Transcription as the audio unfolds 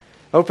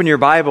Open your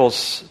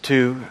Bibles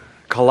to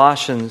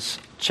Colossians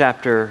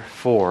chapter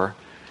 4.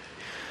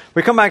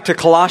 We come back to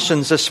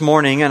Colossians this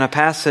morning in a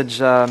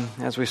passage,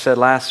 as we said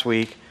last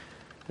week,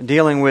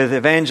 dealing with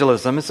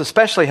evangelism. It's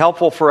especially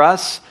helpful for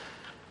us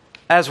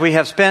as we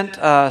have spent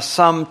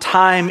some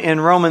time in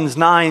Romans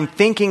 9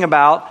 thinking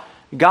about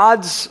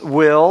God's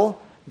will,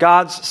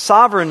 God's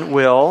sovereign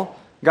will,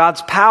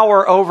 God's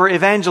power over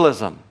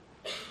evangelism,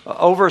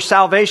 over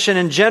salvation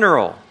in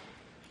general.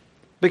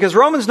 Because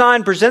Romans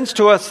 9 presents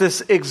to us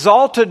this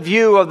exalted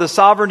view of the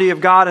sovereignty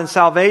of God and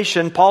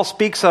salvation. Paul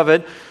speaks of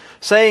it,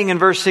 saying in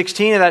verse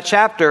 16 of that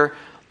chapter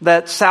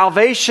that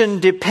salvation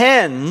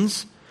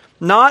depends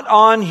not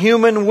on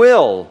human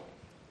will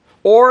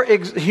or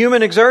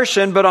human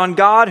exertion, but on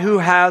God who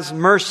has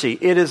mercy.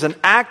 It is an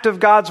act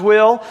of God's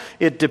will.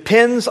 It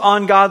depends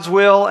on God's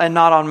will and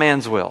not on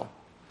man's will.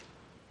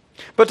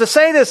 But to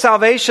say that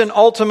salvation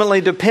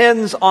ultimately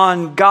depends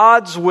on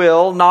God's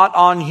will, not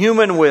on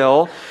human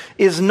will,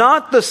 is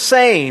not the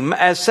same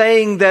as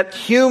saying that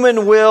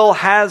human will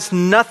has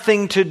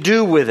nothing to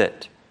do with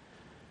it.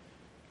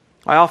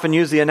 I often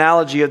use the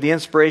analogy of the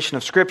inspiration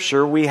of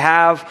Scripture. We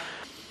have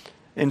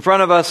in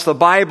front of us the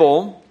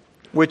Bible,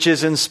 which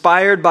is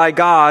inspired by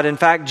God. In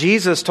fact,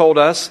 Jesus told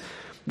us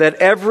that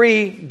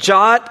every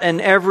jot and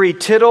every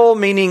tittle,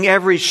 meaning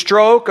every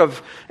stroke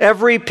of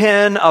every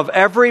pen of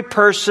every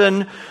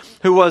person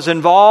who was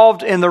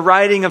involved in the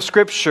writing of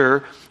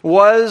Scripture,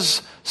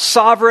 was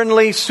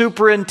sovereignly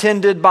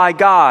superintended by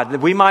God.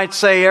 We might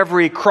say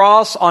every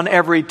cross on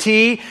every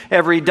T,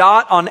 every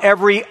dot on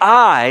every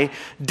I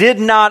did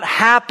not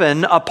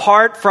happen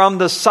apart from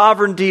the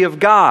sovereignty of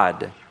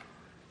God.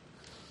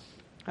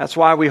 That's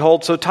why we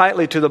hold so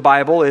tightly to the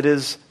Bible. It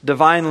is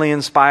divinely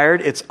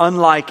inspired. It's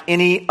unlike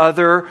any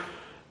other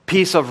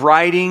piece of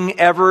writing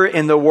ever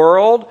in the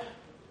world.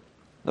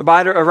 A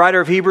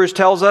writer of Hebrews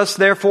tells us,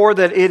 therefore,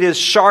 that it is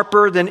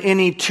sharper than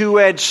any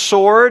two-edged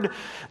sword,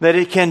 that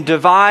it can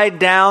divide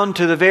down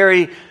to the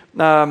very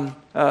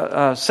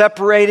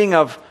separating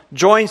of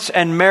joints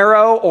and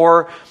marrow,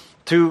 or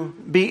to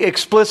be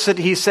explicit,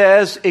 he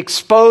says,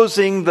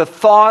 exposing the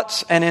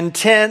thoughts and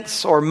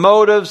intents or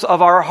motives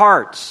of our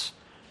hearts.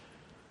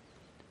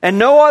 And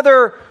no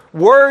other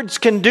words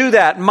can do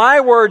that.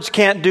 My words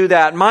can't do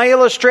that. My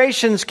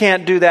illustrations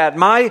can't do that.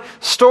 My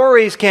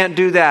stories can't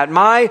do that.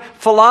 My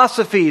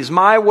philosophies,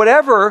 my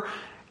whatever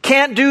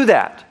can't do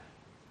that.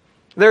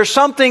 There's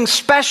something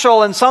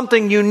special and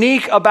something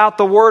unique about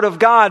the Word of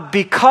God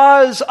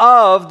because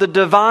of the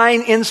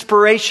divine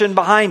inspiration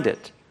behind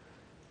it.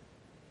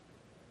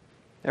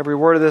 Every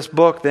word of this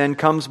book then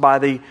comes by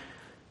the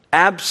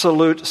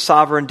absolute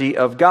sovereignty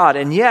of God.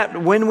 And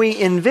yet, when we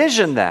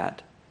envision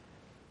that,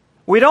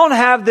 we don't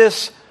have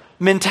this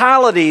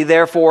mentality,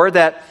 therefore,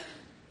 that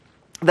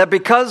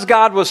because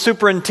God was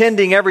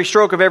superintending every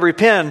stroke of every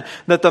pen,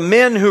 that the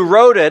men who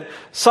wrote it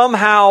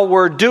somehow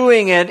were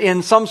doing it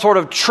in some sort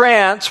of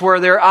trance where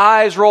their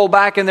eyes roll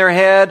back in their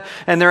head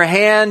and their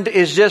hand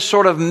is just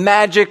sort of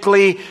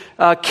magically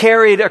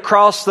carried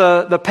across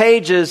the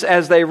pages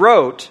as they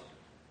wrote.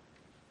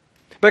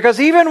 Because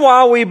even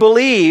while we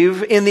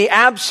believe in the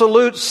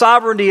absolute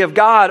sovereignty of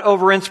God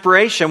over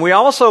inspiration, we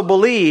also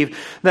believe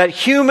that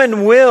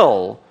human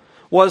will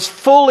was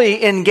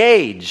fully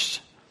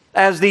engaged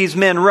as these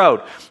men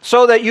wrote.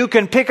 So that you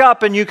can pick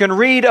up and you can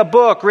read a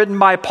book written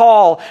by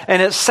Paul and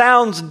it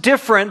sounds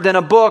different than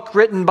a book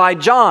written by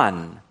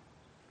John.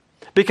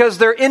 Because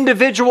their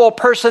individual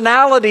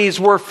personalities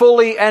were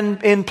fully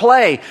in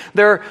play.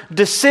 Their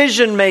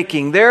decision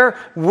making, their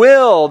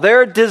will,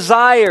 their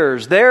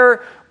desires,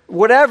 their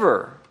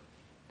whatever.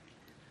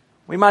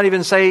 We might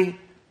even say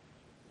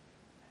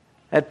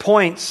at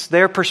points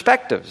their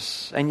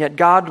perspectives. And yet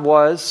God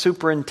was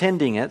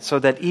superintending it so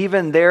that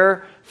even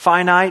their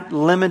finite,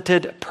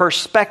 limited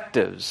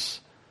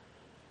perspectives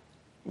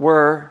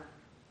were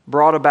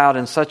brought about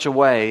in such a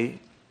way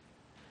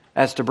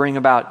as to bring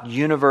about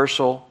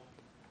universal,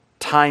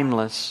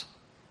 timeless,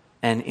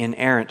 and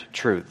inerrant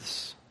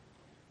truths.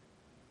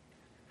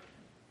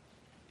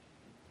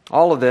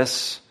 All of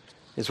this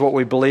is what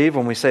we believe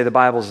when we say the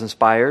Bible is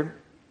inspired.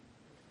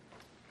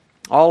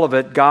 All of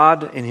it,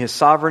 God in His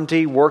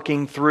sovereignty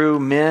working through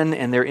men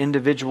and their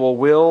individual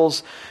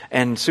wills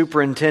and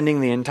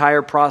superintending the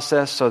entire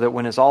process so that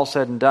when it's all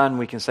said and done,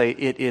 we can say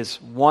it is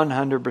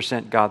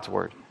 100% God's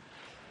Word.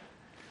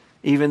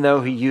 Even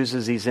though He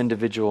uses these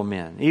individual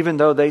men, even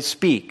though they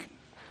speak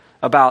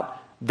about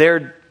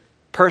their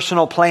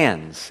personal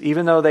plans,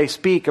 even though they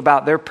speak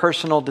about their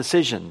personal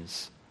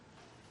decisions,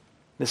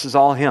 this is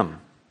all Him.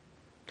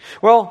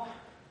 Well,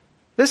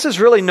 this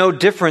is really no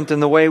different than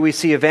the way we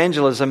see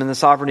evangelism in the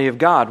sovereignty of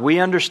God. We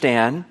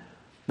understand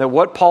that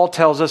what Paul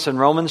tells us in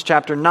Romans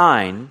chapter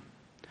 9,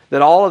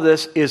 that all of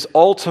this is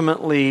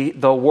ultimately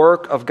the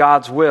work of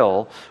God's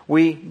will.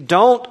 We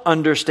don't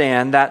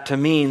understand that to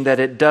mean that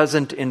it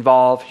doesn't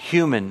involve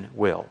human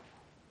will.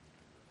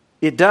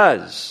 It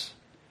does.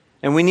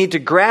 And we need to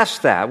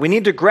grasp that. We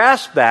need to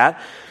grasp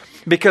that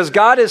because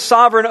God is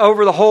sovereign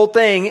over the whole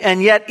thing,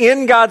 and yet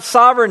in God's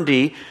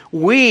sovereignty,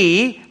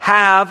 we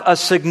have a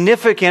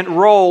significant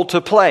role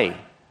to play.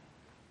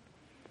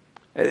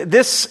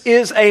 This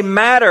is a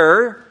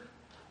matter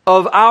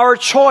of our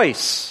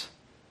choice.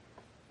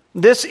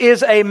 This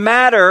is a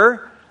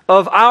matter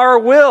of our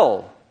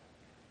will.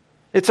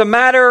 It's a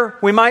matter,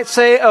 we might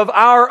say, of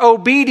our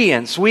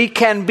obedience. We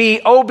can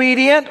be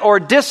obedient or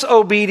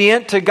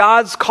disobedient to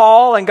God's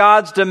call and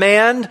God's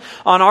demand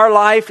on our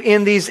life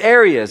in these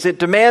areas. It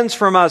demands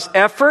from us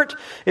effort,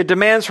 it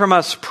demands from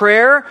us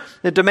prayer,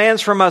 it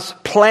demands from us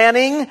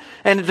planning,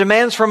 and it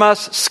demands from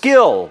us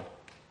skill.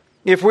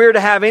 If we're to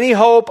have any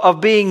hope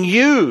of being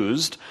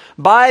used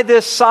by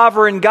this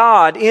sovereign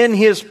God in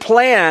His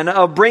plan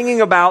of bringing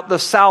about the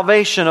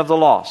salvation of the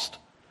lost.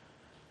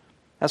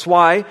 That's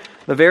why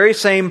the very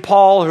same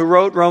Paul who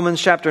wrote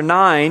Romans chapter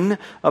 9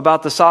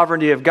 about the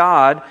sovereignty of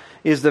God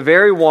is the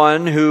very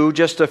one who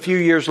just a few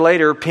years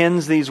later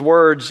pens these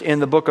words in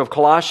the book of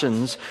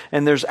Colossians,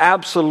 and there's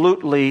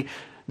absolutely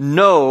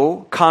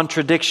no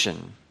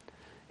contradiction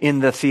in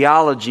the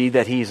theology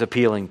that he's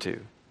appealing to.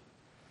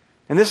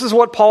 And this is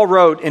what Paul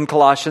wrote in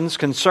Colossians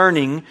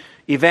concerning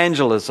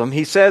evangelism.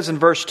 He says in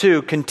verse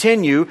 2,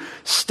 "Continue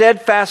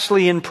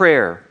steadfastly in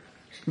prayer,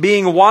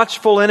 being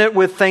watchful in it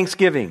with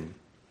thanksgiving.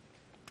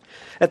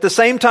 At the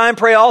same time,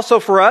 pray also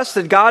for us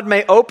that God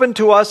may open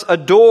to us a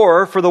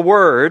door for the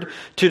word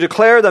to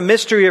declare the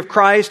mystery of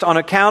Christ, on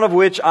account of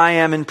which I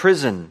am in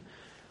prison,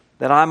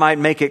 that I might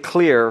make it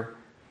clear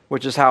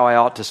which is how I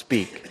ought to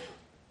speak.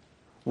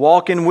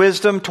 Walk in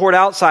wisdom toward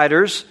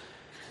outsiders,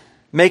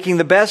 making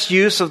the best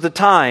use of the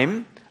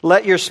time.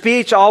 Let your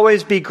speech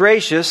always be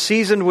gracious,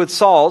 seasoned with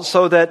salt,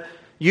 so that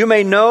you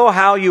may know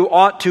how you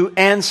ought to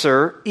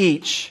answer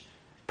each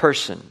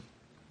person."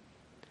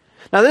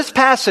 Now, this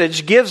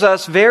passage gives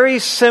us very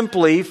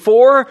simply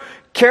 4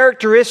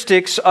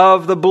 characteristics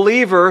of the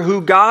believer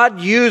who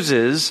God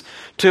uses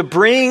to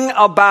bring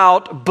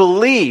about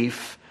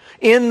belief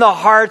in the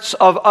hearts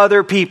of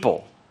other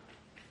people.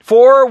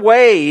 4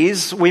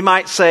 ways, we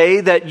might say,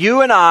 that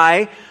you and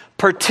I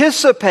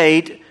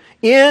participate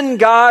in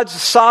God's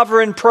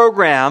sovereign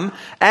program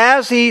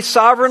as He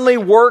sovereignly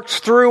works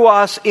through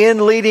us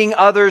in leading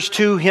others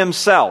to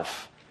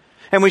Himself.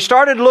 And we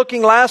started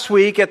looking last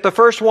week at the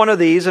first one of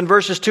these in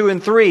verses 2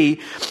 and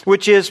 3,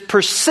 which is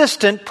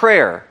persistent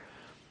prayer.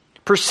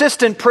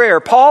 Persistent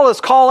prayer. Paul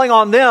is calling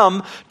on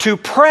them to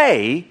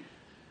pray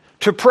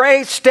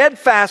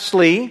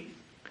steadfastly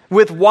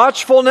with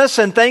watchfulness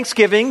and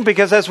thanksgiving,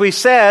 because as we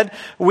said,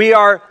 we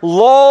are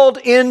lulled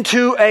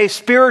into a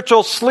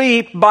spiritual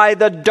sleep by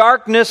the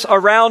darkness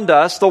around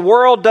us. The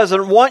world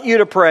doesn't want you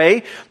to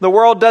pray. The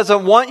world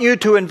doesn't want you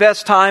to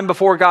invest time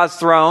before God's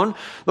throne.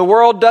 The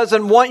world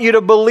doesn't want you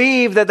to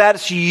believe that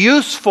that's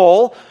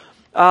useful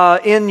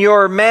in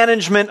your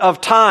management of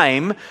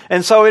time.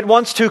 And so it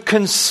wants to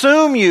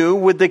consume you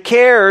with the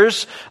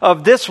cares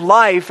of this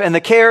life and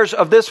the cares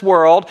of this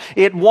world.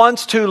 It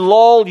wants to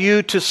lull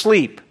you to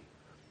sleep.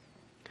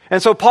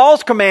 And so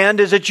Paul's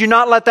command is that you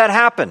not let that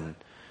happen.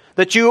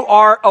 That you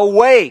are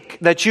awake,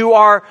 that you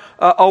are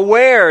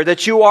aware,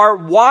 that you are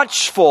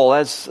watchful,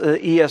 as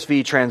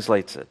ESV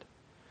translates it.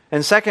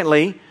 And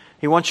secondly,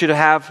 he wants you to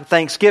have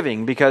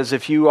thanksgiving, because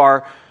if you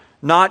are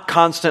not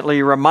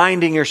constantly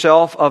reminding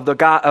yourself of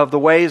the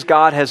ways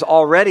God has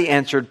already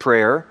answered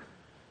prayer,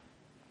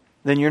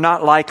 then you're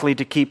not likely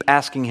to keep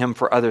asking Him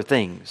for other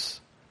things.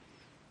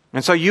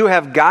 And so you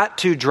have got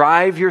to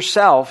drive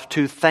yourself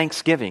to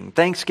thanksgiving.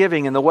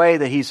 Thanksgiving in the way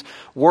that He's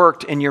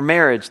worked in your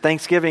marriage.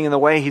 Thanksgiving in the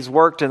way He's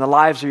worked in the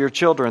lives of your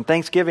children.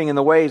 Thanksgiving in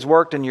the way He's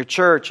worked in your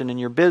church and in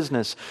your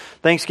business.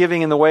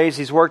 Thanksgiving in the ways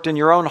He's worked in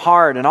your own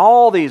heart and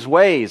all these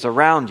ways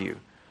around you.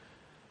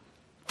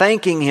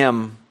 Thanking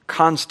Him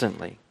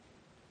constantly.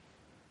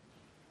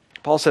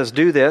 Paul says,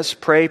 do this,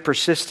 pray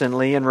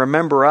persistently, and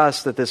remember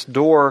us that this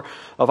door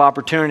of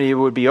opportunity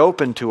would be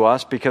open to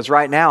us, because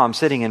right now I'm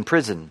sitting in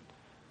prison.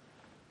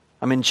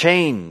 I'm in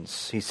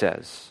chains, he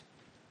says,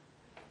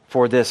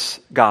 for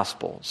this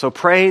gospel. So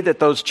pray that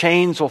those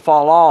chains will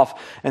fall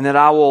off and that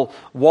I will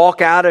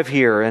walk out of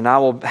here and I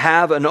will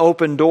have an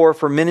open door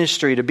for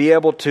ministry to be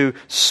able to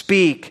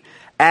speak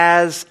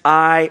as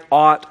I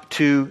ought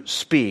to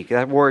speak.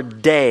 That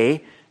word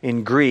 "de"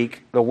 in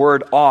Greek, the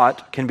word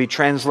 "ought," can be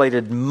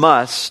translated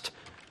 "must,"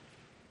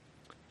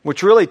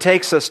 which really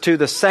takes us to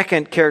the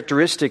second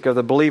characteristic of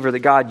the believer that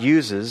God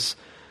uses.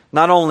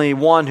 Not only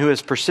one who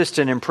is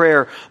persistent in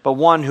prayer, but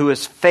one who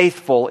is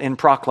faithful in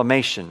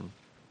proclamation.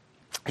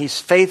 He's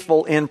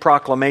faithful in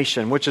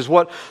proclamation, which is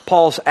what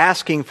Paul's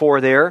asking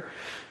for there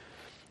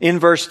in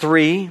verse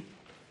 3.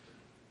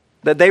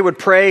 That they would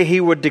pray, he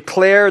would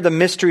declare the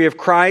mystery of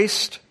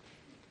Christ.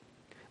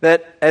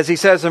 That, as he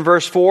says in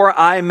verse 4,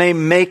 I may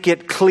make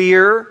it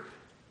clear,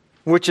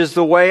 which is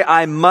the way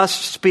I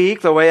must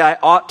speak, the way I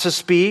ought to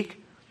speak.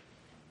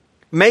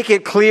 Make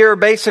it clear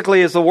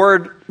basically is the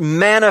word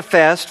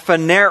manifest,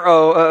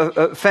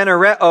 phanereo,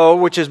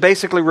 which is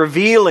basically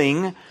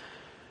revealing.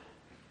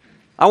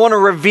 I want to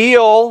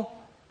reveal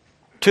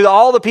to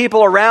all the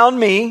people around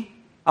me.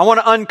 I want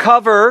to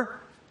uncover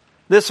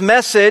this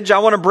message. I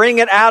want to bring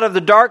it out of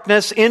the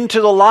darkness into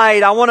the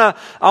light. I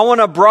want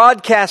to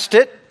broadcast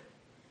it.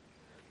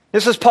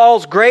 This is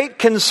Paul's great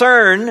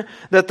concern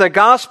that the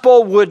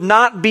gospel would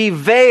not be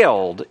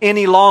veiled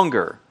any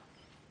longer.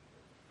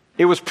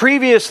 It was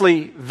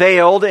previously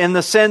veiled in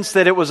the sense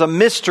that it was a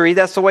mystery.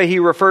 That's the way he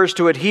refers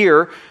to it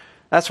here.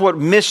 That's what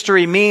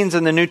mystery means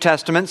in the New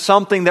Testament,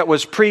 something that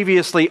was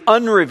previously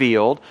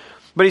unrevealed.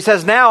 But he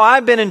says, now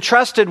I've been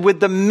entrusted with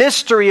the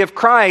mystery of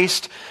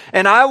Christ,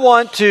 and I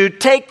want to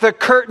take the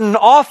curtain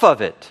off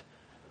of it.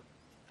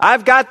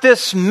 I've got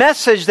this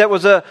message that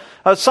was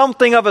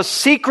something of a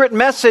secret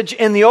message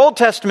in the Old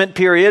Testament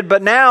period,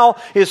 but now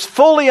is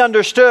fully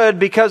understood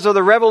because of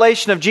the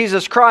revelation of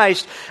Jesus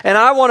Christ, and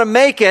I want to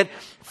make it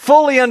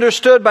fully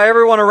understood by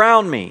everyone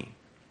around me.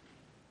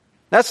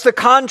 That's the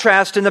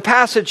contrast in the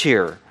passage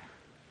here.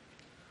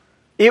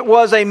 It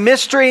was a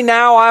mystery,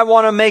 now I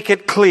want to make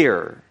it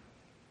clear.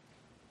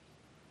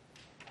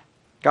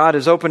 God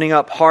is opening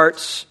up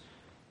hearts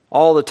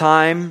all the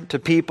time to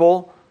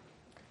people.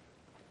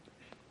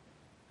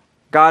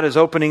 God is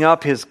opening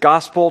up His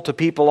gospel to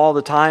people all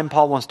the time.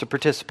 Paul wants to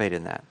participate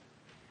in that.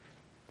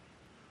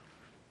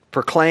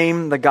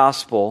 Proclaim the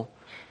gospel,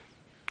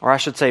 or I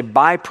should say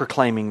by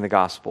proclaiming the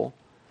gospel.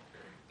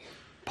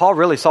 Paul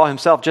really saw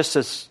himself just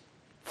as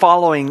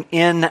following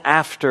in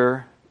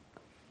after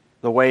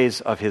the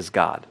ways of his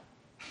God.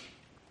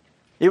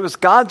 It was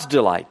God's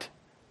delight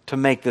to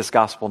make this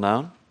gospel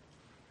known.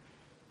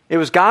 It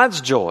was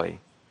God's joy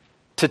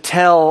to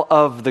tell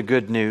of the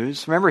good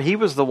news. Remember, He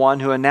was the one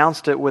who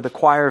announced it with a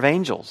choir of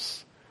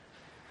angels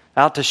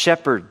out to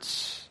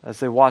shepherds as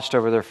they watched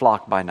over their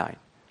flock by night.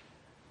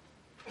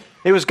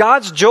 It was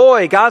God's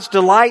joy, God's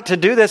delight to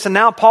do this. And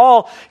now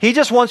Paul, he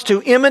just wants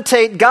to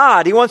imitate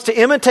God. He wants to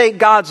imitate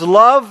God's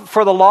love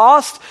for the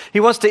lost. He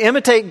wants to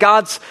imitate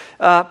God's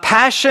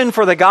passion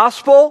for the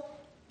gospel.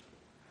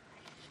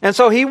 And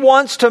so he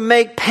wants to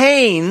make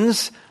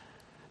pains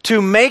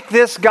to make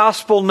this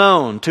gospel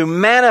known, to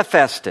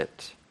manifest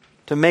it,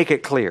 to make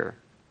it clear.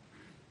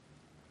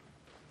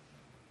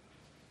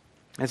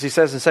 As he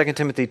says in 2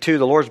 Timothy 2,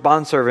 the Lord's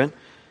bondservant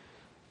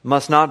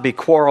must not be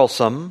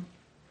quarrelsome,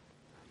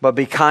 but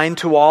be kind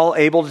to all,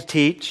 able to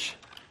teach,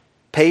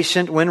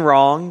 patient when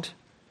wronged,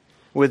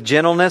 with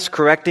gentleness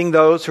correcting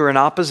those who are in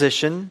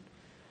opposition,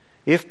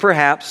 if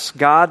perhaps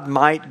God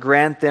might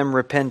grant them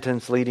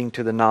repentance leading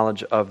to the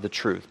knowledge of the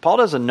truth. Paul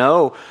doesn't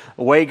know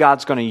the way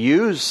God's going to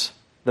use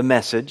the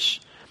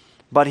message,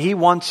 but he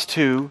wants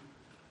to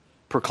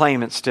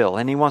proclaim it still,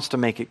 and he wants to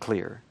make it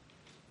clear.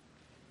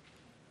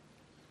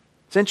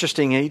 It's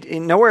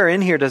interesting, nowhere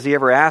in here does he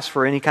ever ask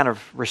for any kind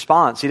of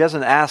response. He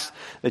doesn't ask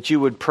that you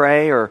would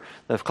pray or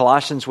the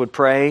Colossians would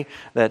pray,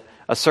 that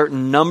a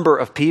certain number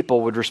of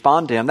people would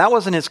respond to him. That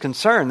wasn't his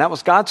concern. That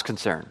was God's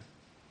concern.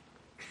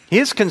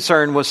 His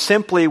concern was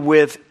simply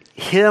with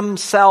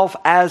himself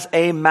as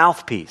a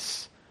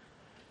mouthpiece.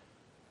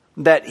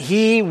 That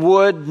he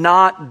would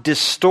not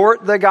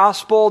distort the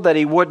gospel, that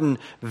he wouldn't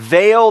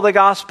veil the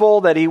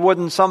gospel, that he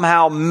wouldn't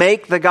somehow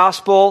make the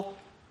gospel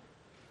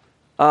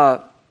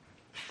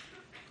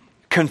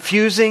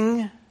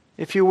confusing,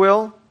 if you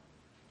will.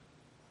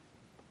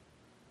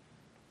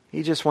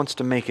 He just wants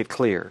to make it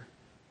clear.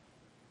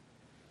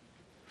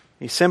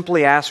 He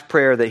simply asked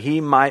prayer that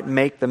he might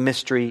make the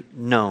mystery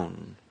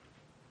known.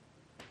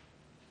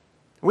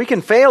 We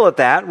can fail at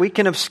that. We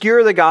can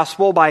obscure the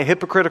gospel by a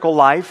hypocritical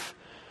life.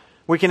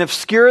 We can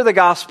obscure the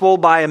gospel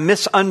by a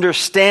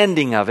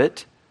misunderstanding of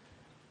it.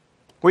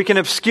 We can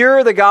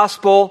obscure the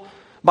gospel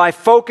by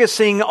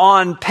focusing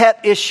on pet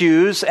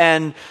issues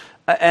and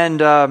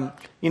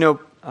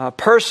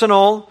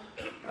personal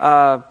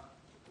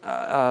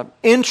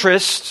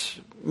interest,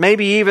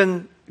 maybe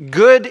even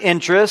good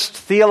interest,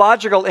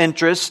 theological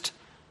interest,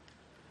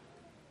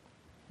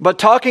 but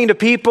talking to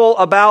people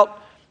about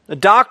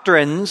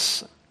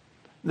doctrines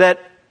that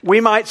we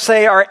might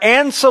say are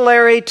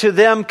ancillary to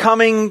them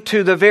coming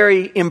to the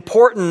very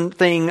important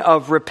thing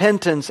of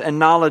repentance and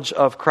knowledge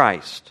of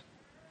Christ.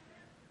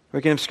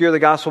 We can obscure the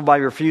gospel by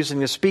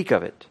refusing to speak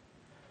of it.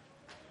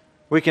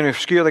 We can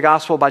obscure the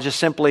gospel by just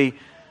simply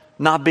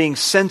not being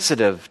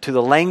sensitive to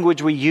the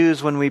language we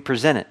use when we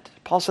present it.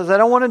 Paul says, I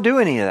don't want to do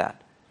any of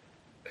that.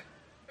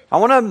 I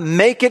want to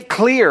make it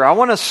clear. I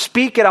want to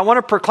speak it. I want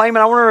to proclaim it.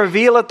 I want to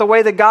reveal it the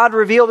way that God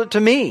revealed it to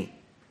me.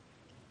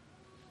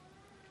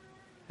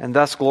 And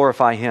thus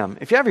glorify Him.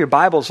 If you have your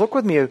Bibles, look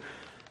with me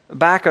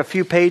back a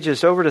few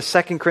pages over to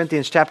 2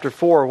 Corinthians chapter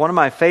 4, one of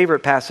my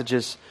favorite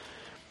passages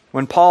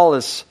when Paul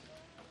is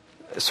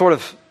sort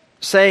of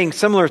saying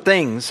similar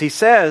things. He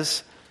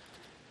says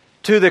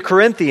to the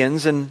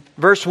Corinthians in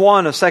verse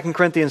 1 of 2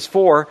 Corinthians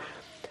 4,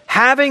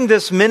 having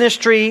this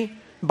ministry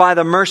by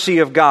the mercy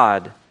of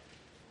God,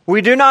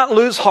 we do not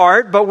lose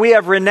heart, but we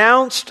have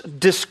renounced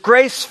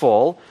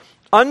disgraceful,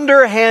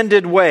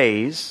 underhanded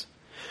ways.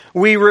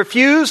 We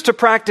refuse to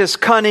practice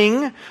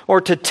cunning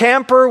or to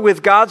tamper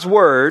with God's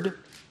word,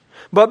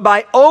 but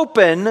by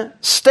open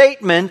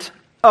statement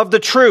of the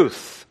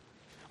truth,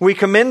 we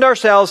commend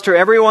ourselves to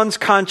everyone's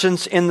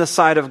conscience in the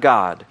sight of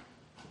God.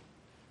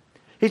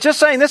 He's just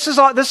saying this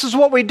is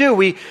what we do.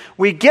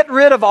 We get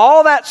rid of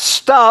all that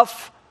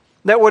stuff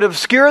that would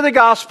obscure the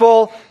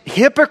gospel,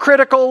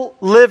 hypocritical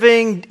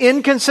living,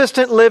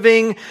 inconsistent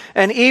living,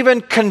 and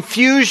even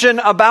confusion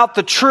about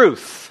the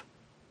truth.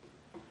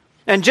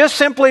 And just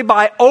simply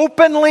by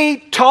openly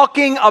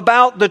talking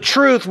about the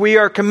truth, we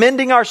are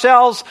commending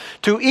ourselves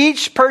to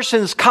each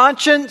person's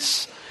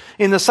conscience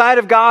in the sight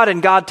of God,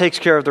 and God takes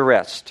care of the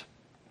rest.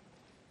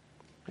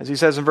 As he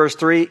says in verse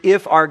 3,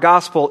 if our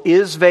gospel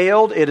is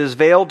veiled, it is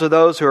veiled to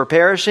those who are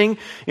perishing,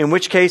 in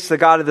which case the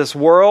God of this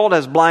world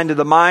has blinded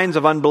the minds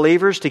of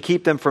unbelievers to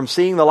keep them from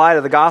seeing the light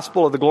of the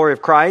gospel of the glory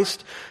of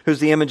Christ, who's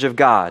the image of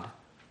God.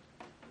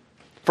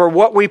 For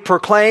what we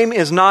proclaim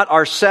is not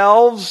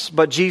ourselves,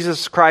 but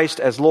Jesus Christ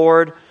as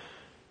Lord,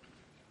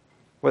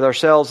 with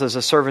ourselves as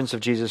the servants of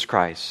Jesus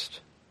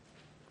Christ.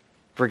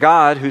 For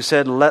God, who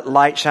said, let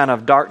light shine out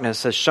of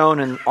darkness, has shone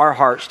in our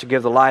hearts to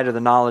give the light of the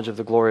knowledge of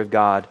the glory of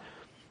God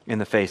in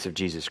the face of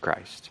Jesus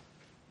Christ.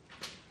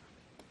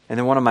 And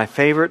then one of my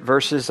favorite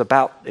verses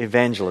about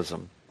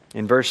evangelism,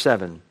 in verse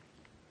 7.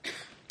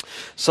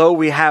 So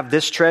we have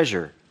this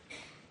treasure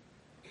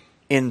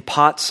in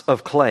pots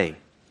of clay,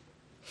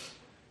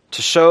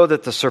 to show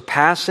that the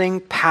surpassing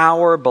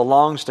power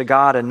belongs to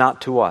God and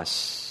not to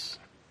us,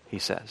 he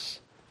says.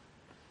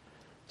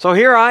 So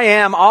here I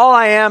am. All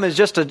I am is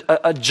just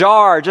a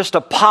jar, just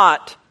a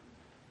pot.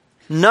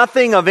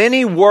 Nothing of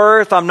any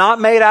worth. I'm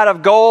not made out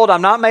of gold.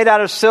 I'm not made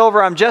out of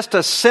silver. I'm just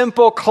a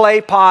simple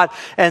clay pot.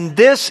 And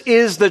this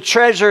is the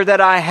treasure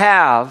that I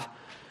have.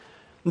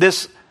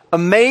 This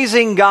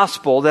amazing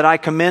gospel that I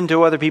commend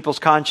to other people's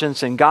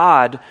conscience. And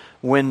God,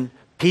 when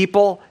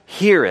people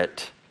hear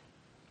it,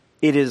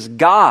 it is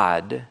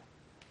God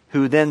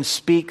who then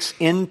speaks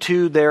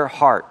into their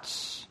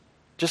hearts.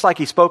 Just like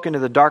he spoke into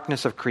the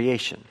darkness of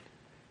creation.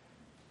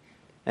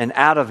 And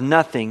out of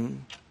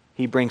nothing,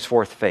 he brings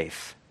forth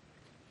faith.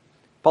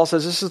 Paul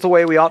says this is the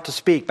way we ought to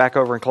speak back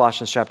over in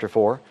Colossians chapter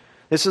 4.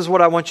 This is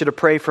what I want you to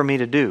pray for me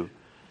to do.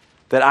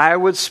 That I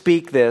would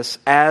speak this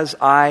as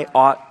I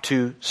ought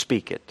to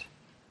speak it.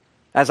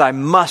 As I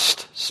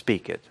must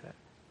speak it,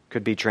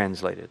 could be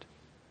translated.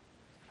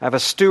 I have a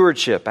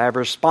stewardship. I have a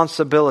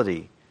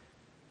responsibility.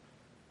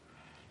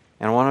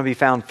 And I want to be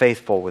found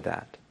faithful with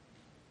that.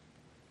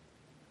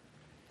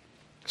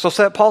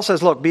 So Paul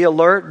says, look, be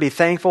alert, be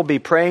thankful, be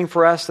praying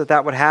for us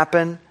that would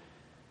happen.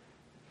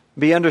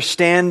 Be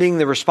understanding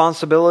the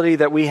responsibility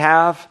that we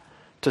have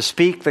to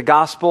speak the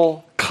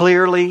gospel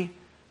clearly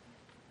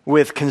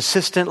with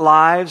consistent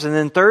lives. And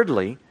then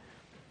thirdly,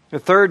 the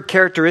third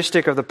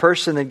characteristic of the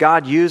person that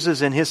God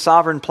uses in his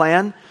sovereign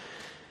plan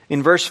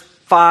in verse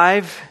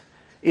 5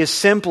 is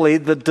simply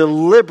the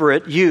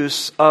deliberate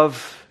use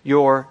of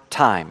your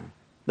time.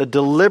 The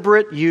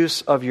deliberate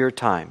use of your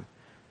time.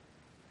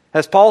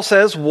 As Paul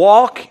says,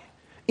 walk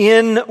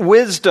in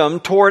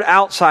wisdom toward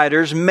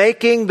outsiders,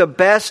 making the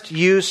best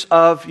use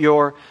of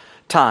your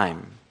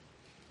time.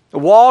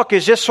 Walk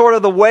is just sort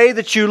of the way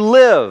that you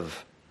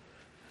live.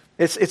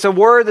 It's a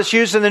word that's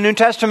used in the New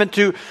Testament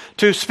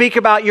to speak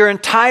about your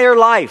entire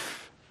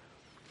life.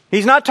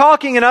 He's not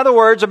talking, in other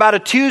words, about a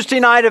Tuesday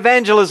night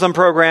evangelism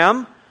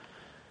program.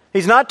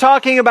 He's not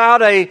talking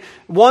about a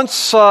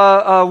once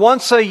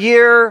a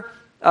year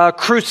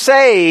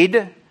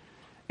crusade.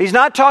 He's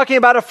not talking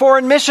about a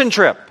foreign mission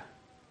trip.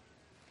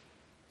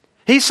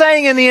 He's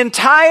saying in the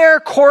entire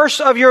course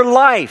of your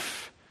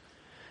life,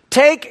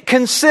 take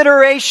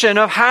consideration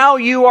of how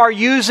you are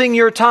using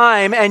your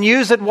time and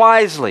use it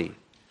wisely.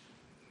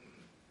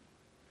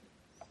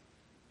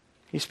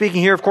 He's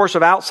speaking here, of course,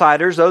 of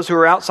outsiders, those who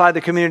are outside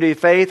the community of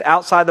faith,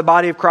 outside the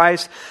body of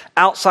Christ,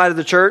 outside of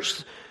the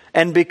church.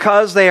 And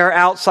because they are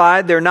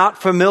outside, they're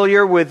not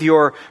familiar with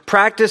your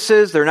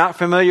practices. They're not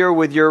familiar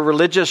with your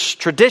religious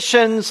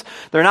traditions.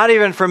 They're not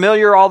even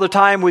familiar all the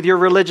time with your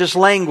religious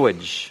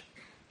language.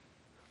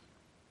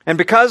 And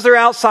because they're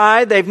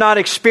outside, they've not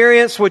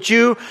experienced what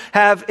you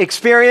have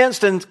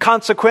experienced, and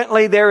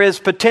consequently there is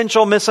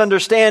potential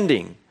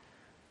misunderstanding.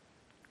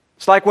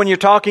 It's like when you're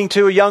talking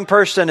to a young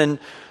person and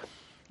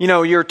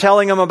you're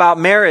telling them about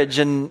marriage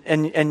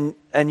and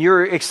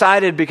you're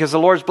excited because the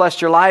Lord's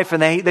blessed your life,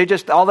 and they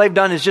just, all they've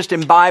done is just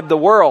imbibe the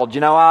world.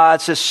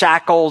 It's just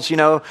shackles,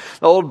 the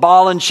old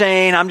ball and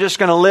chain. I'm just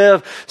going to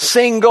live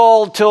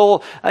single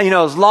till,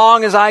 as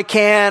long as I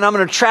can. I'm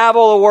going to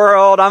travel the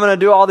world. I'm going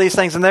to do all these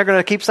things. And they're going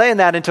to keep saying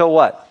that until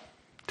what?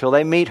 Till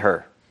they meet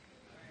her.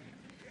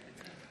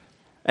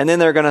 And then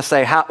they're going to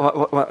say,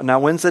 now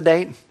when's the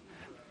date?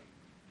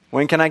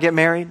 When can I get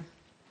married?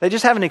 They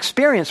just haven't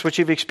experienced what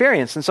you've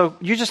experienced. And so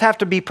you just have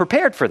to be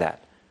prepared for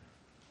that.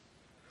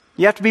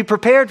 You have to be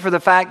prepared for the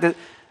fact that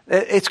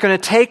it's going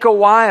to take a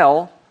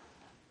while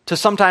to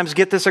sometimes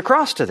get this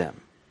across to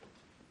them.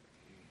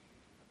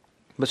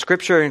 But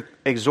Scripture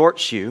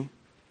exhorts you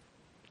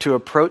to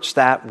approach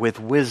that with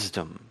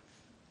wisdom.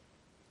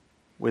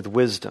 With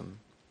wisdom.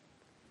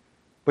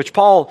 Which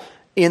Paul,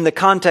 in the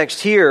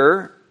context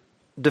here,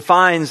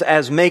 defines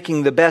as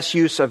making the best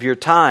use of your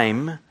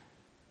time.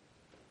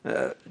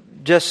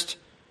 Just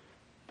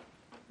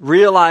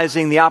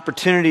realizing the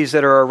opportunities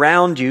that are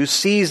around you,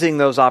 seizing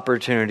those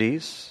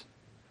opportunities.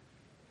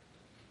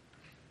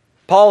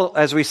 Paul,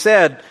 as we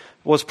said,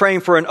 was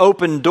praying for an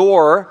open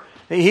door,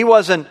 he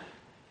wasn't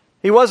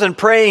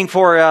praying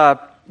for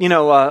a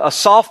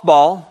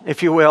softball,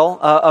 if you will,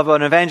 of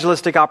an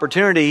evangelistic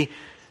opportunity.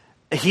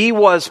 He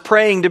was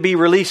praying to be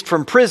released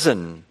from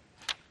prison.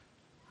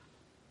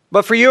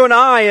 But for you and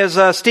I,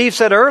 as Steve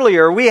said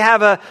earlier, we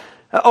have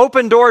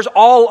open doors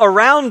all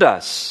around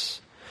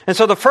us. And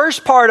so the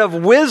first part of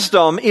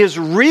wisdom is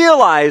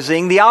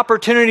realizing the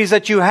opportunities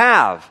that you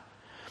have,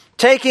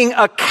 taking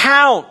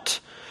account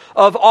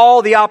of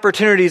all the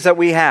opportunities that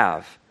we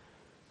have.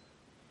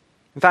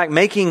 In fact,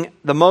 making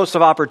the most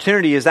of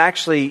opportunity is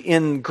actually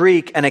in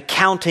Greek an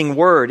accounting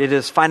word. It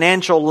is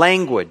financial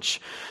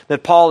language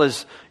that Paul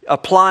is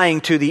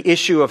applying to the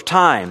issue of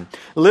time.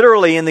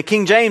 Literally, in the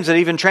King James, it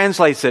even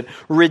translates it,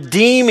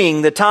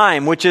 redeeming the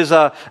time, which is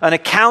an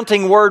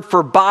accounting word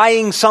for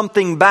buying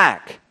something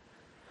back.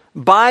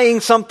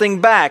 Buying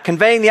something back,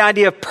 conveying the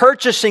idea of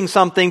purchasing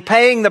something,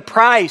 paying the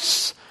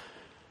price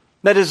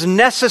that is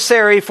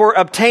necessary for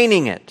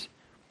obtaining it.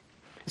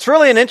 It's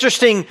really an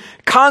interesting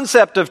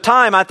concept of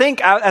time. I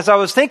think as I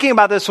was thinking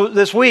about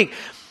this week,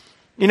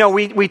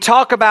 we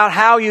talk about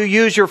how you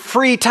use your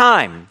free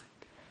time.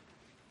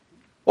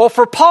 Well,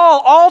 for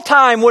Paul, all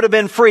time would have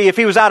been free if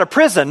he was out of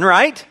prison,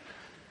 right?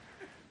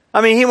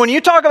 I mean, when you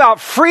talk about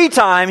free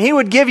time, he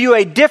would give you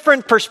a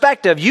different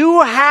perspective.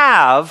 You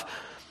have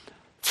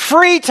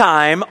free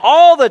time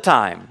all the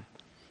time.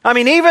 I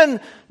mean, even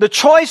the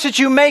choice that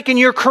you make in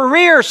your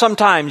career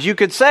sometimes, you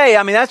could say,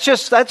 I mean, that's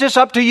just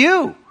up to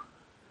you.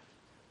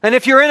 And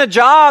if you're in a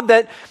job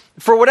that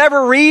for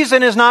whatever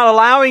reason is not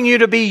allowing you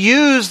to be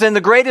used in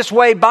the greatest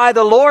way by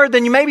the Lord,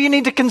 then maybe you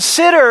need to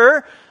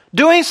consider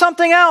doing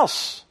something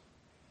else.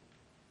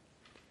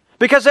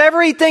 Because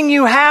everything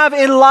you have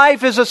in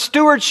life is a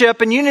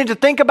stewardship, and you need to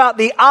think about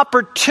the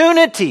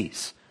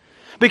opportunities.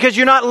 Because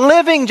you're not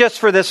living just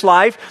for this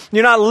life.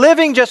 You're not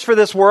living just for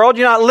this world.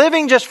 You're not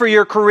living just for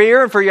your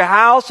career and for your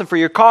house and for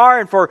your car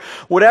and for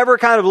whatever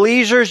kind of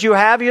leisures you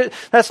have.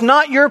 That's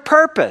not your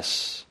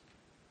purpose.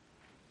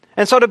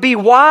 And so to be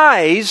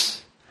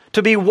wise,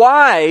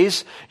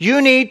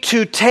 you need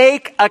to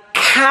take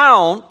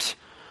account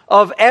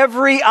of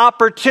every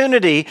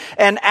opportunity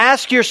and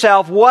ask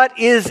yourself, what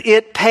is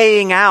it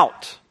paying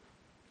out?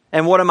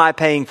 And what am I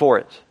paying for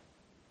it?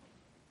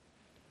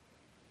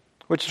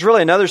 Which is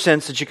really another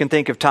sense that you can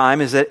think of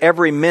time, is that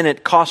every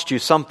minute costs you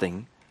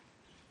something.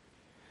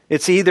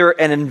 It's either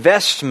an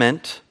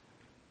investment,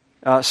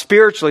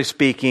 spiritually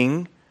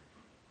speaking,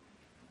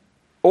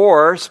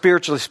 or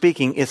spiritually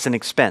speaking, it's an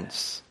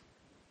expense.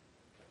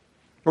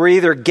 We're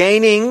either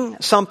gaining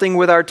something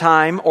with our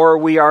time or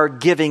we are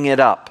giving it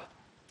up.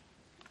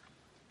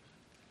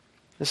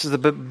 This is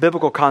the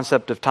biblical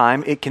concept of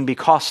time. It can be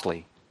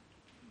costly.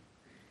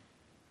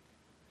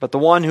 But the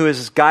one who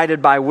is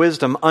guided by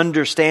wisdom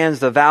understands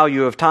the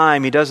value of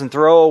time. He doesn't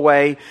throw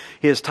away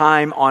his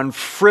time on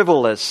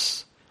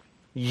frivolous,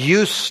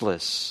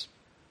 useless,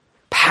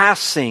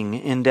 passing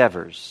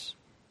endeavors.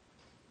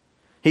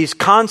 He's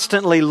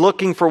constantly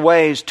looking for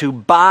ways to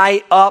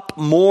buy up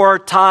more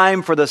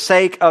time for the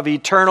sake of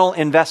eternal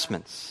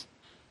investments.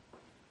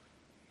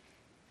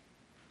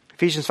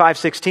 Ephesians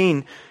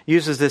 5:16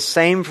 uses this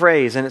same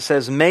phrase, and it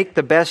says, make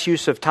the best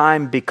use of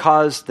time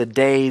because the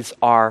days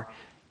are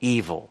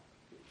evil.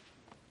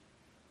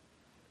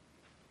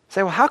 You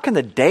say, well, how can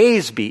the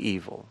days be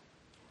evil?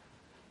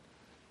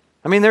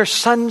 I mean, there's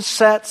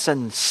sunsets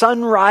and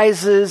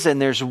sunrises, and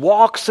there's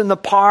walks in the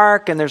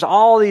park, and there's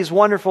all these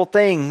wonderful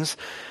things.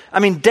 I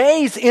mean,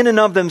 days in and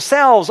of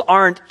themselves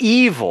aren't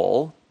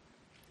evil.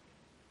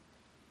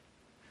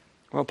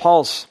 Well,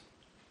 Paul's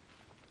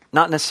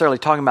not necessarily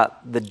talking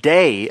about the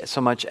day so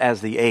much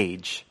as the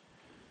age,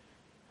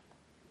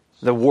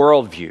 the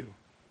worldview,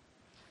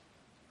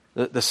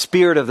 the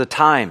spirit of the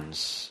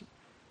times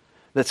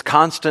that's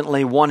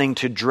constantly wanting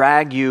to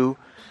drag you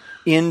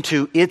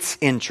into its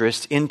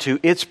interests, into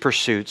its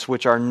pursuits,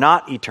 which are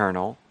not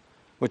eternal,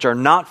 which are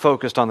not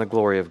focused on the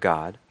glory of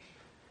God.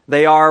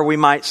 They are, we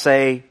might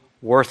say,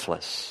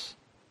 worthless.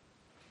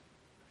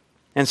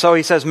 And so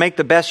he says, make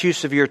the best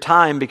use of your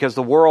time because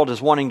the world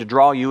is wanting to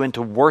draw you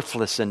into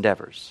worthless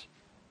endeavors,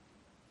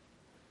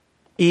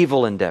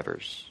 evil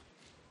endeavors.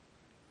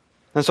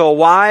 And so a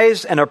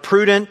wise and a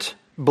prudent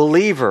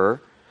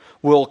believer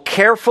will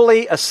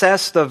carefully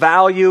assess the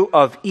value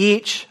of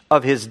each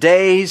of his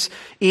days,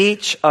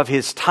 each of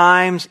his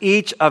times,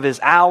 each of his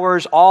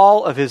hours,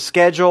 all of his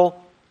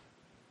schedule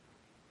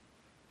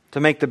to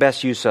make the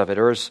best use of it.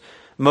 Or as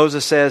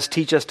Moses says,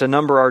 teach us to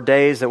number our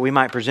days that we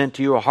might present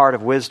to you a heart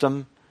of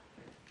wisdom.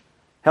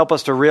 Help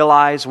us to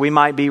realize we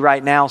might be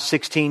right now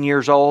 16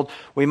 years old.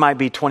 We might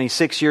be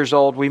 26 years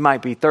old. We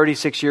might be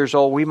 36 years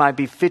old. We might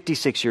be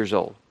 56 years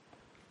old.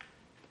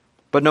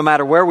 But no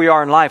matter where we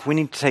are in life, we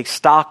need to take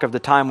stock of the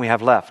time we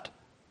have left.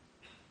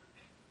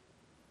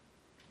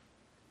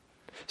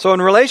 So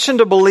in relation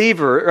to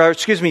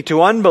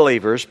to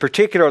unbelievers,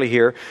 particularly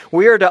here,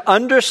 we are to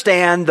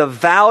understand the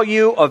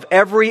value of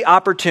every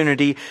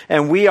opportunity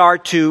and we are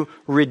to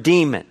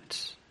redeem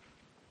it.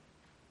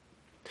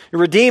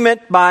 Redeem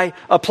it by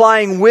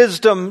applying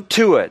wisdom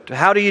to it.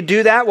 How do you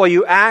do that? Well,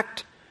 you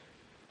act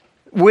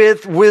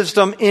with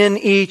wisdom in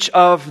each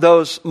of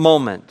those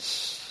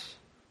moments.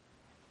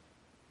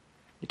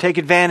 You take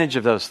advantage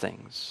of those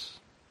things.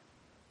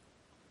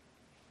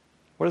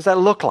 What does that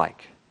look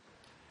like?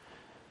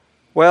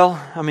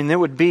 Well, there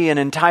would be an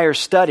entire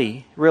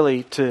study,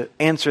 really, to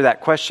answer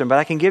that question, but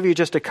I can give you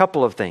just a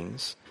couple of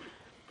things.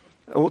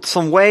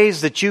 Some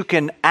ways that you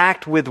can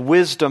act with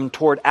wisdom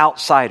toward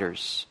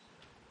outsiders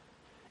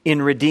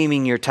in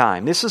redeeming your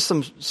time. This is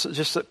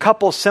just a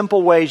couple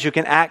simple ways you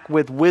can act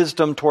with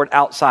wisdom toward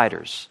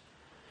outsiders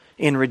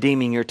in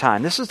redeeming your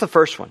time. This is the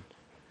first one.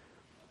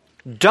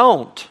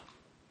 Don't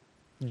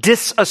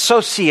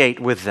disassociate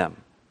with them.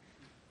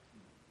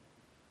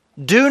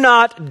 Do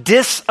not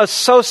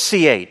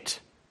disassociate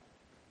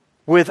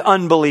with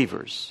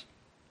unbelievers.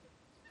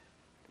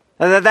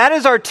 That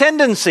is our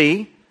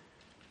tendency.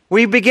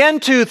 We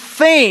begin to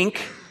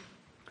think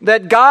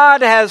that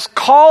God has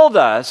called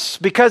us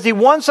because He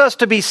wants us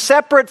to be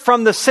separate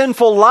from the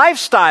sinful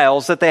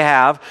lifestyles that they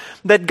have,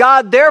 that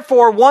God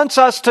therefore wants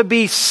us to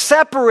be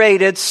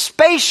separated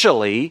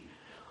spatially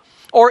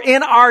or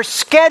in our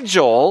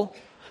schedule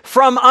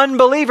from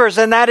unbelievers,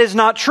 and that is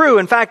not true.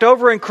 In fact,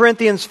 over in 1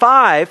 Corinthians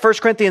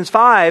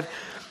 5,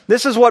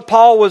 this is what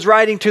Paul was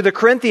writing to the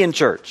Corinthian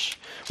church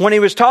when he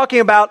was talking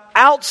about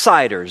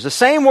outsiders. The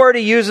same word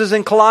he uses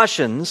in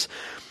Colossians.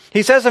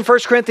 He says in 1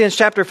 Corinthians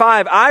chapter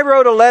 5, I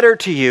wrote a letter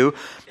to you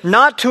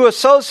not to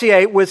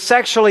associate with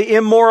sexually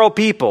immoral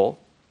people,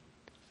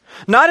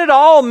 not at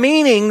all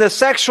meaning the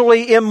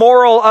sexually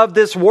immoral of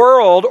this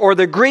world or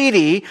the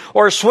greedy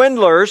or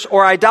swindlers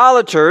or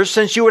idolaters,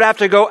 since you would have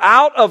to go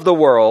out of the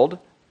world.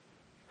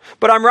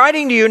 But I'm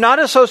writing to you not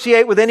to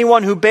associate with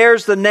anyone who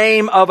bears the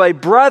name of a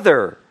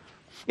brother,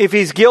 if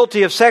he's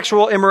guilty of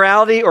sexual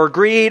immorality or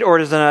greed or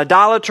is an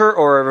idolater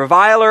or a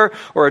reviler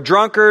or a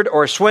drunkard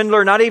or a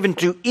swindler, not even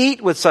to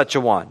eat with such a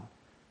one.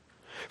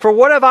 For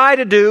what have I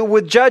to do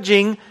with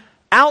judging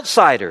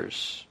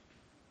outsiders?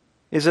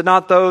 Is it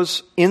not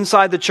those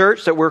inside the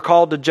church that we're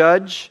called to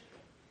judge?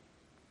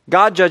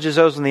 God judges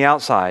those on the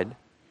outside.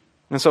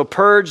 And so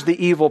purge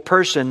the evil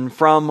person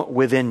from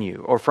within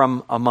you or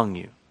from among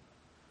you.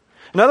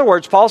 In other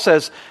words, Paul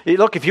says,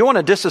 look, if you want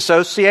to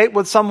disassociate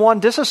with someone,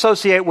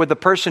 disassociate with the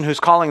person who's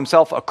calling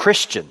himself a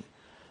Christian,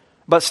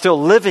 but still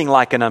living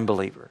like an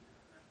unbeliever.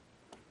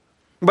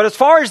 But as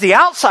far as the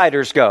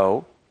outsiders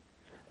go,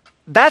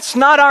 that's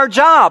not our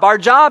job. Our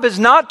job is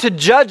not to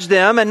judge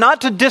them and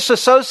not to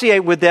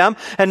disassociate with them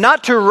and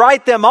not to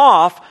write them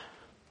off.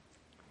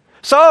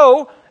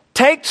 So,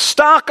 take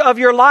stock of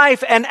your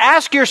life and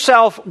ask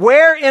yourself,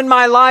 where in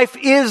my life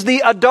is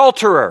the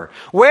adulterer?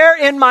 Where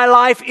in my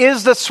life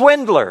is the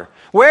swindler?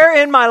 Where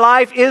in my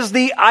life is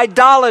the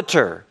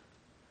idolater?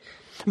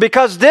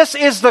 Because this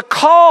is the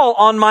call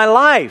on my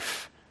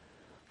life.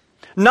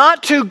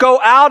 Not to go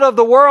out of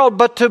the world,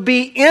 but to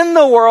be in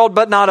the world,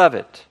 but not of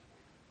it.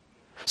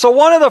 So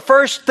one of the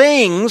first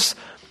things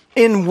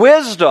in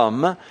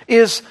wisdom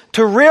is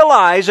to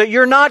realize that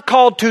you're not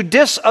called to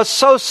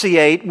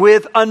disassociate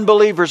with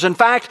unbelievers. In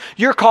fact,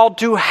 you're called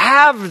to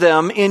have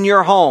them in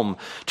your home,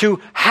 to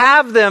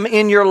have them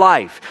in your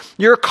life.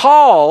 You're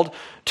called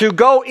to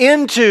go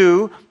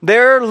into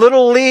their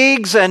little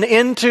leagues and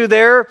into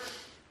their,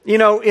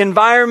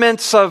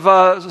 environments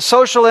of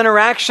social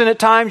interaction at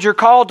times. You're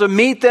called to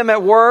meet them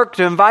at work,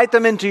 to invite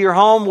them into your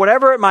home,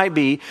 whatever it might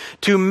be,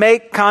 to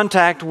make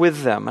contact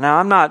with them. Now,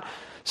 I'm not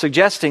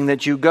suggesting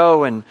that you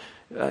go and,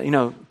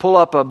 pull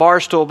up a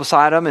bar stool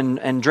beside them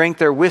and drink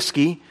their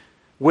whiskey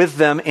with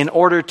them in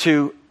order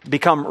to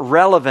become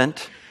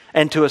relevant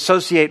and to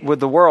associate with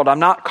the world. I'm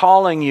not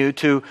calling you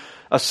to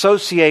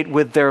associate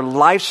with their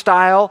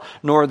lifestyle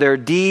nor their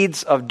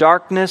deeds of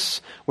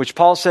darkness, which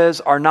Paul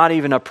says are not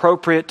even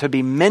appropriate to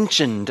be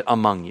mentioned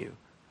among you.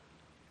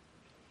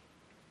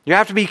 You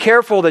have to be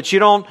careful that you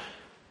don't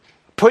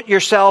put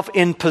yourself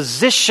in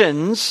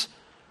positions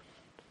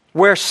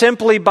where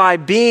simply by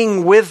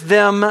being with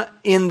them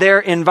in their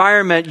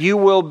environment, you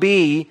will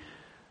be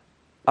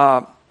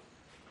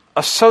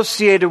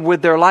associated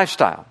with their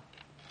lifestyle.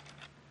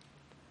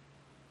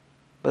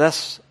 But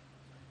that's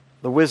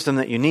the wisdom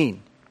that you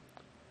need.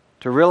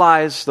 To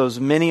realize those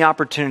many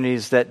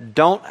opportunities that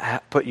don't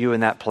put you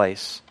in that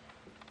place,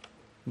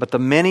 but the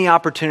many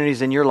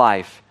opportunities in your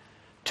life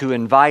to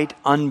invite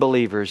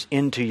unbelievers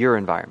into your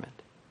environment,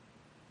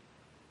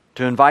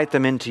 to invite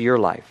them into your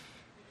life.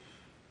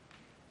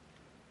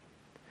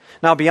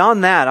 Now,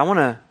 beyond that, I want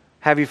to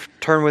have you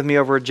turn with me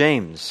over to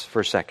James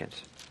for a second,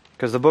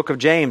 because the book of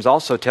James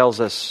also tells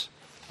us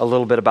a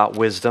little bit about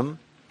wisdom.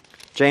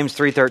 James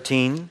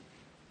 3:13,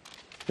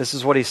 this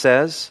is what he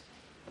says.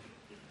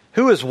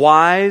 Who is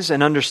wise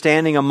and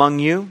understanding among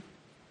you?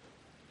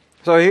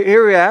 So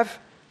here we have.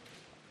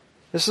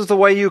 This is the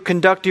way you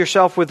conduct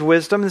yourself with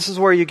wisdom. This is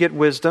where you get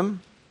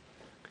wisdom.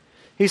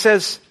 He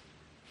says,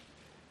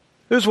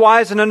 who's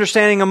wise and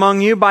understanding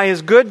among you? By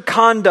his good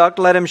conduct,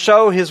 let him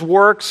show his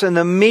works in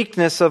the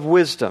meekness of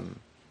wisdom.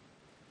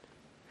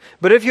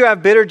 But if you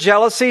have bitter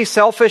jealousy,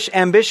 selfish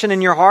ambition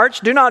in your hearts,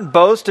 do not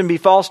boast and be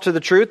false to the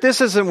truth.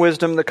 This isn't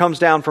wisdom that comes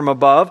down from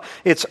above.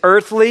 It's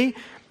earthly.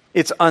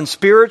 It's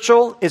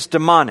unspiritual. It's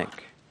demonic.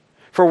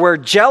 For where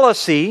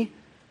jealousy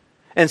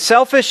and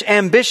selfish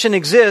ambition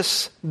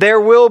exists, there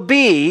will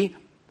be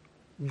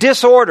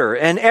disorder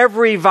and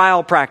every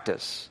vile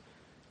practice.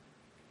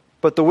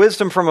 But the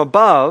wisdom from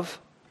above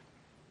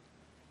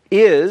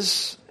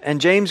is,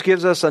 and James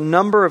gives us a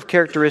number of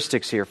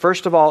characteristics here.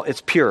 First of all,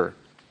 it's pure.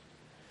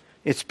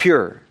 It's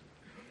pure.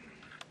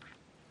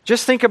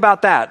 Just think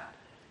about that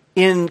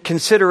in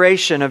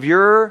consideration of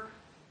your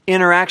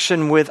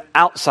interaction with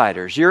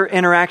outsiders, your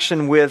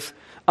interaction with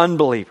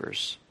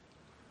unbelievers.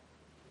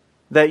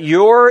 That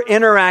your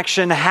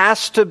interaction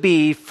has to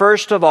be,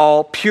 first of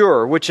all,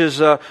 pure, which is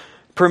a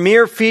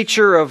premier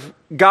feature of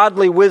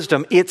godly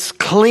wisdom. It's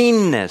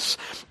cleanness.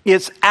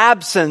 It's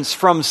absence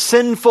from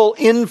sinful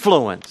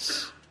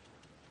influence.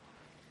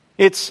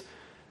 It's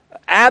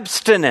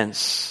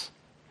abstinence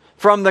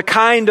from the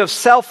kind of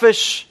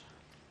selfish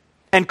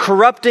and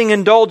corrupting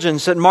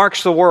indulgence that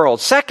marks the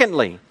world.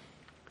 Secondly,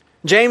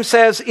 James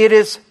says it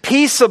is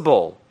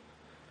peaceable.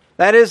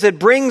 That is, it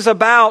brings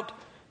about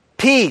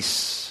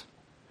peace.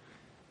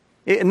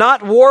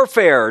 Not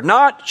warfare,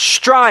 not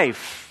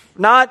strife,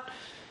 not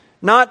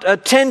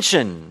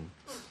tension.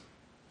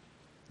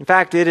 In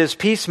fact, it is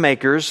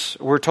peacemakers,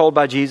 we're told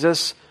by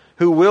Jesus,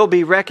 who will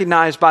be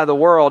recognized by the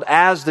world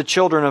as the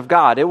children of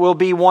God. It will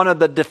be one of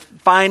the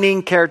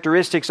defining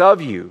characteristics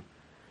of you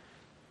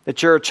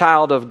that you're a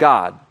child of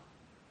God.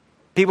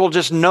 People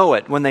just know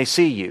it when they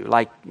see you.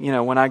 Like,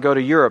 when I go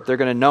to Europe, they're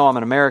going to know I'm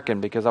an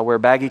American because I wear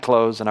baggy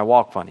clothes and I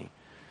walk funny.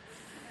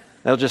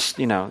 They'll just,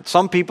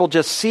 some people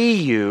just see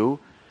you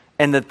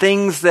and the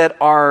things that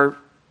are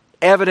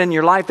evident in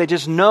your life, they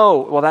just know,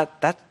 well,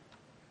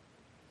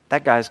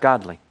 that guy's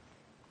godly.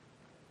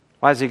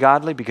 Why is he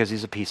godly? Because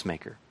he's a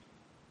peacemaker.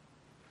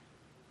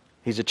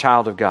 He's a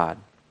child of God.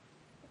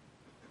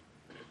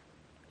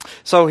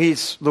 So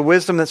the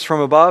wisdom that's from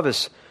above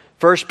is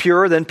first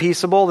pure, then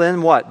peaceable,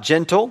 then what?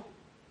 Gentle.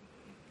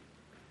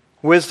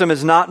 Wisdom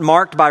is not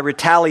marked by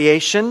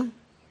retaliation.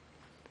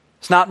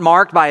 It's not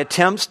marked by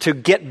attempts to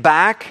get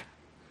back.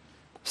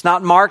 It's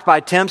not marked by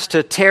attempts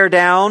to tear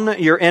down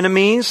your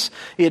enemies.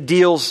 It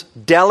deals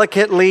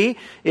delicately.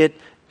 It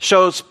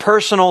shows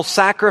personal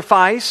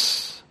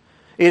sacrifice.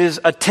 It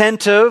is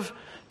attentive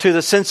to the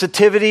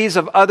sensitivities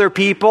of other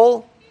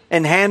people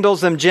and handles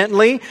them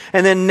gently.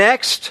 And then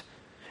next,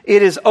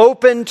 it is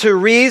open to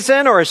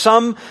reason, or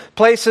some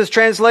places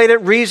translate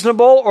it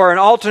reasonable, or an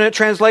alternate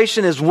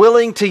translation is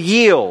willing to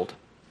yield.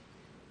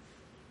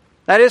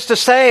 That is to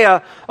say,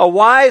 a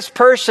wise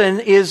person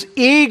is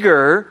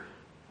eager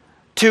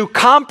to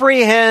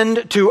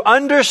comprehend, to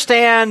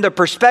understand the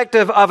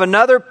perspective of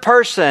another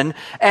person,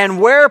 and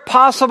where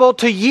possible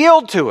to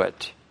yield to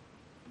it.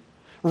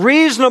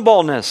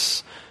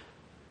 Reasonableness,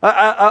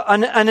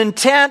 an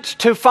intent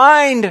to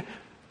find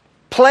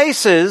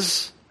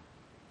places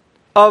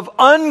of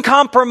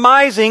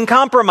uncompromising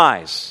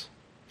compromise.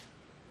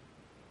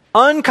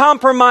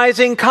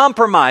 Uncompromising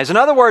compromise. In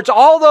other words,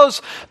 all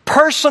those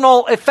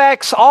personal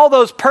effects, all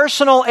those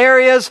personal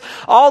areas,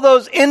 all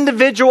those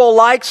individual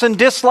likes and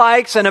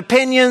dislikes and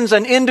opinions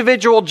and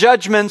individual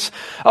judgments,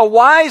 a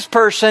wise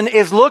person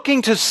is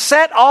looking to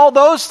set all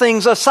those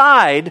things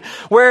aside,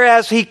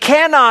 whereas he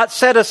cannot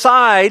set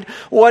aside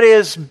what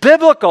is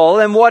biblical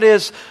and what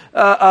is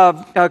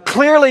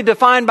clearly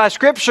defined by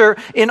Scripture.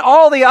 In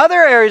all the other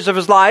areas of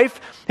his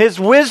life, his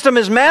wisdom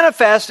is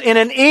manifest in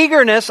an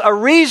eagerness, a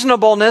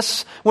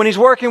reasonableness when he's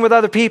working with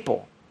other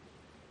people.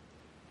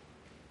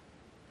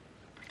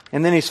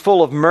 And then he's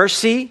full of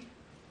mercy,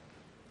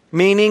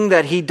 meaning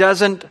that he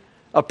doesn't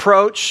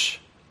approach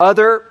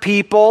other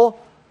people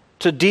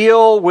to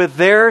deal with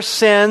their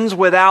sins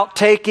without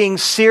taking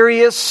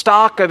serious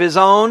stock of his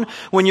own.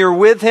 When you're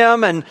with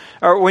him,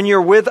 or when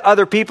you're with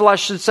other people, I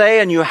should say,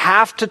 and you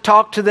have to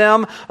talk to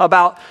them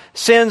about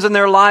sins in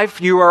their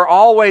life, you are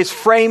always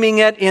framing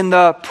it in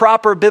the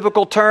proper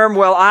biblical term.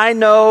 Well, I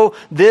know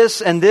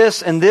this and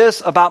this and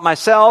this about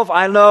myself.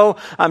 I know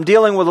I'm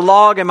dealing with a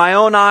log in my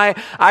own eye.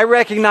 I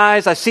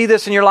recognize, I see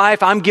this in your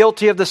life. I'm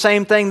guilty of the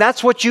same thing.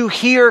 That's what you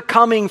hear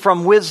coming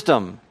from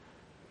wisdom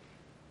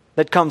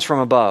that comes from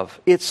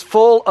above. It's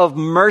full of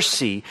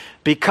mercy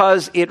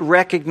because it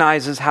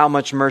recognizes how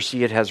much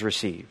mercy it has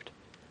received.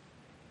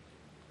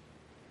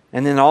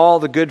 And then all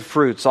the good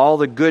fruits, all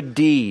the good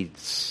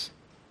deeds,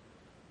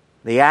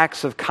 the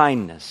acts of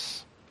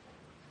kindness,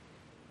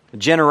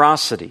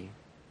 generosity,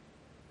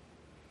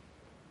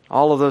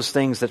 all of those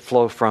things that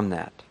flow from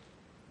that.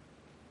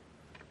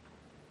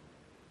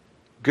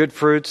 Good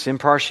fruits,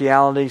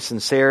 impartiality,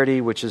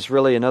 sincerity, which is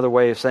really another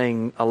way of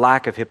saying a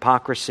lack of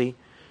hypocrisy.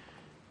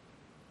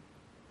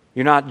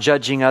 You're not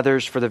judging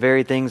others for the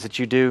very things that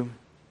you do.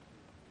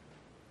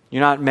 You're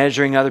not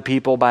measuring other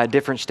people by a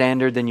different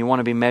standard than you want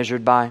to be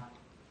measured by.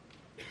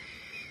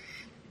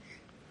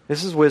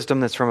 This is wisdom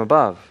that's from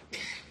above.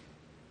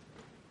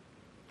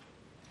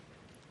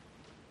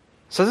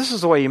 So this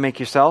is the way you make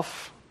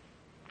yourself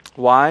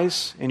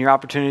wise in your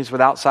opportunities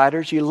with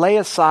outsiders. You lay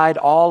aside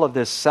all of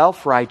this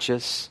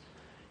self-righteous,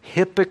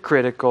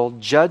 hypocritical,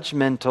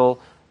 judgmental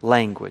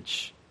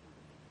language.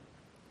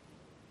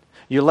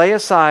 You lay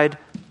aside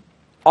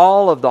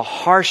all of the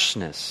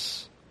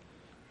harshness.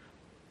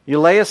 You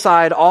lay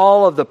aside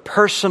all of the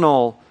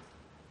personal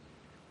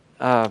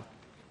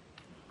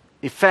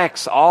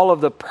effects, all of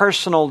the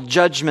personal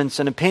judgments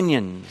and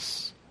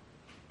opinions.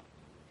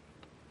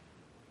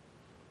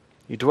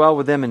 You dwell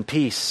with them in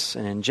peace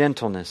and in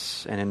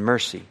gentleness and in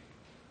mercy.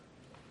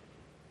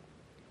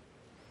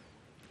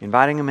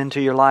 Inviting them into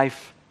your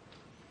life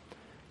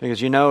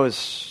because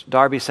as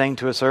Darby sang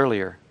to us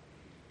earlier,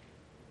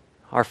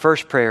 our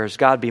first prayer is,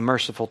 God, be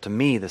merciful to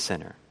me, the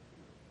sinner,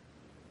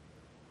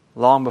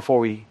 long before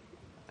we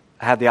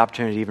have the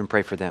opportunity to even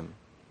pray for them.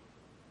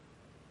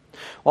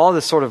 All of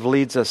this sort of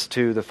leads us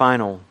to the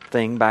final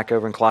thing back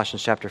over in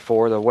Colossians chapter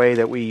 4, the way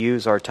that we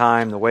use our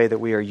time, the way that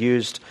we are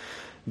used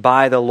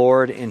by the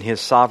Lord in His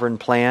sovereign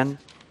plan.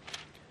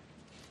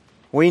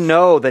 We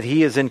know that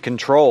He is in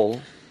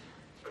control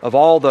of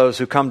all those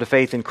who come to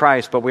faith in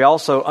Christ, but we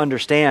also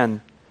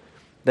understand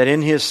that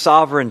in His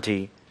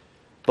sovereignty,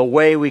 the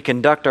way we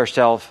conduct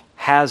ourselves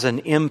has an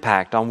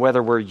impact on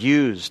whether we're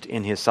used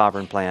in His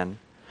sovereign plan.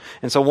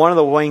 And so one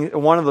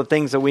of the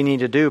things that we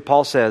need to do,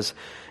 Paul says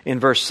in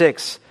verse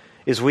 6,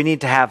 is we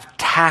need to have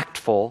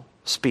tactful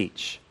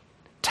speech,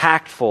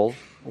 tactful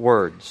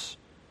words.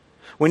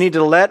 We need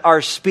to let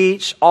our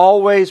speech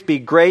always be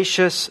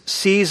gracious,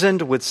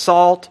 seasoned with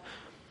salt,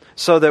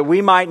 so that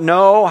we might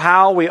know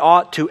how we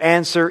ought to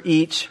answer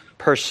each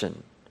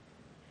person.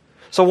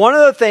 So one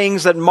of the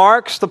things that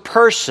marks the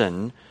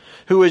person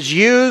who is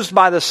used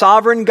by the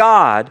sovereign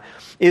God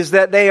is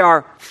that they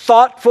are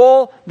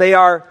thoughtful, they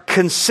are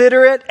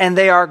considerate, and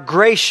they are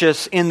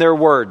gracious in their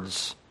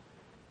words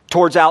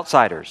towards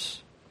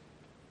outsiders.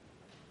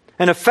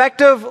 An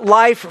effective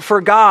life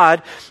for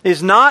God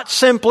is not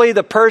simply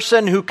the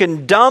person who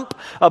can dump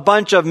a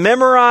bunch of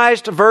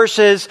memorized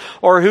verses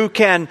or who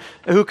can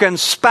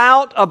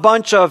spout a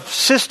bunch of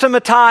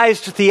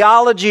systematized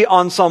theology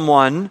on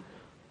someone.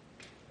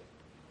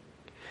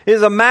 It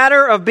is a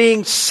matter of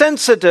being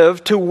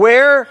sensitive to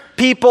where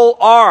people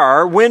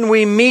are when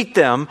we meet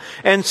them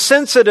and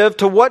sensitive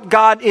to what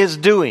God is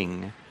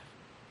doing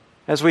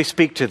as we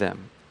speak to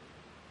them,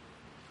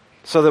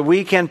 so that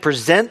we can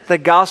present the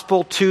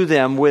gospel to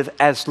them with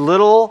as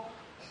little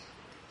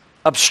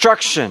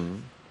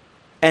obstruction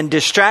and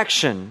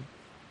distraction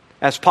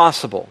as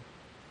possible.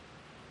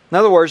 In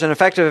other words, an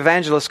effective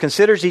evangelist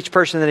considers each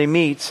person that he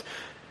meets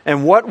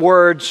and what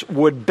words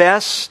would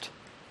best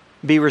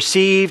be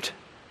received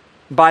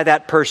by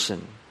that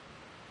person.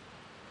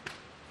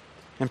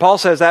 And Paul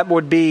says that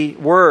would be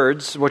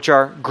words which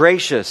are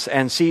gracious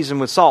and seasoned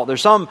with salt.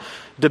 There's some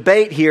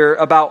debate here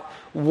about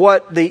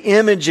what the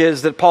image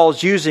is that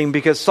Paul's using,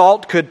 because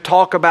salt could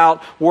talk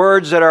about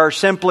words that are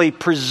simply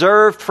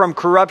preserved from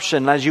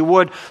corruption, as you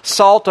would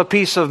salt a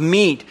piece of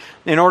meat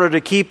in order to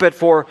keep it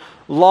for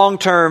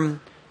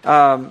long-term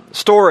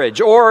storage.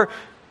 Or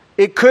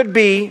it could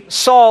be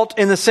salt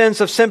in the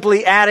sense of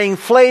simply adding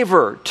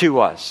flavor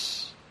to us.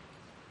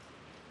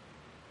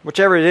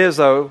 Whichever it is,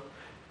 though,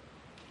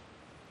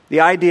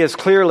 the idea is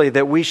clearly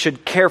that we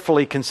should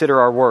carefully consider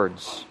our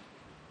words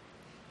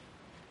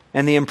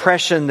and the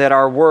impression that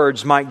our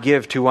words might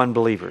give to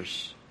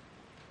unbelievers.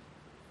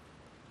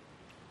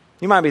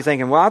 You might be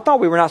thinking, well, I thought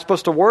we were not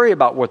supposed to worry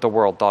about what the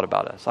world thought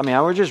about us. I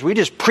mean, we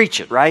just preach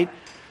it, right?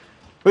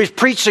 We just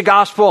preach the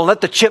gospel and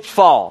let the chips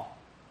fall.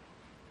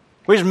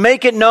 We just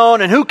make it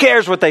known, and who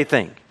cares what they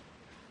think?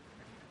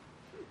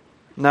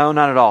 No,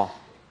 not at all.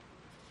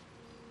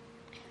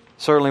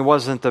 Certainly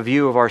wasn't the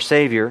view of our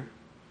Savior.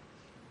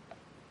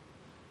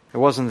 It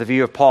wasn't the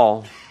view of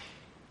Paul.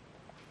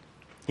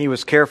 He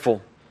was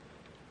careful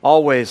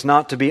always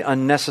not to be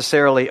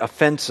unnecessarily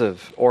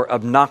offensive or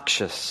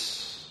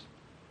obnoxious.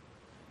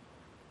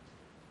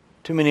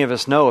 Too many of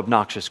us know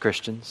obnoxious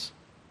Christians.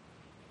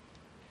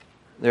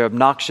 They're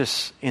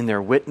obnoxious in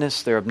their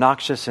witness. They're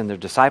obnoxious in their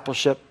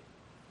discipleship.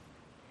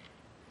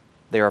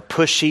 They are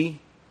pushy.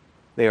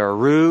 They are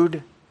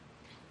rude.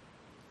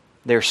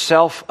 They're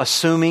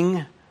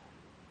self-assuming,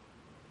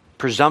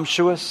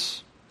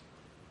 presumptuous.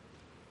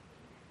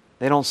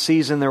 They don't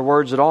season their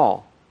words at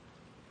all.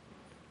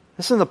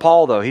 Listen to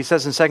Paul, though. He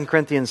says in 2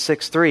 Corinthians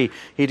 6:3,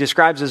 he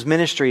describes his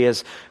ministry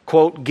as,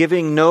 quote,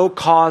 giving no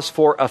cause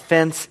for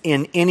offense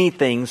in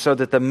anything so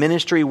that the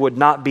ministry would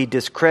not be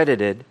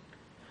discredited,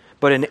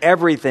 but in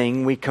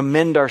everything we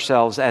commend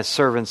ourselves as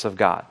servants of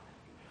God.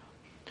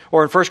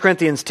 Or in 1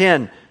 Corinthians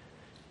 10,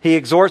 he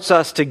exhorts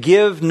us to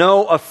give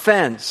no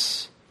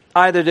offense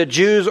either to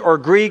Jews or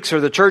Greeks or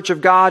the church of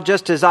God,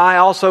 just as I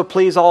also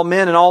please all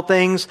men in all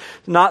things,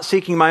 not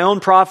seeking my own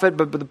profit,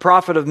 but the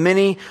profit of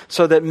many,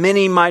 so that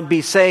many might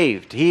be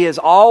saved. He is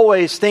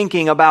always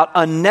thinking about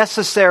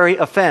unnecessary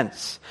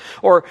offense.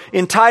 Or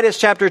in Titus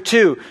chapter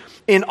 2,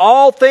 in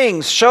all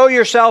things show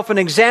yourself an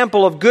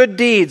example of good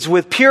deeds,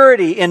 with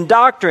purity in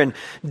doctrine,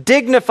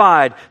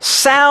 dignified,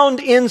 sound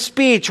in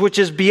speech, which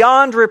is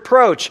beyond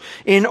reproach,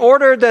 in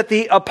order that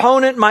the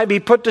opponent might be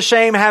put to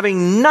shame,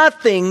 having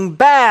nothing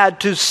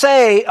bad to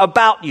say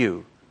about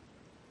you.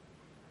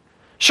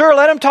 Sure,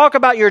 let him talk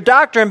about your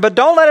doctrine, but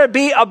don't let it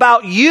be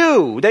about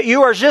you, that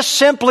you are just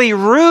simply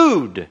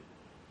rude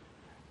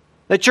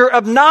that you're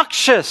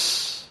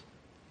obnoxious.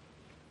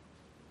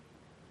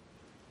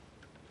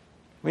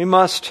 We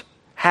must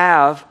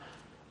have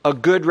a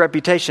good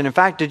reputation. In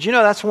fact, did you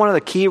know that's one of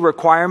the key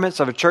requirements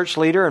of a church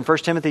leader in 1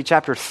 Timothy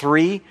chapter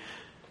 3?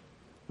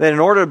 That in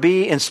order to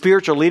be in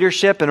spiritual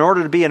leadership, in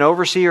order to be an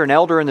overseer, an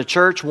elder in the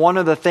church, one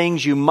of the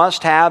things you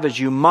must have is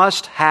you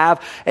must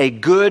have a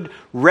good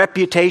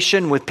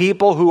reputation with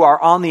people who are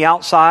on the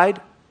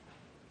outside.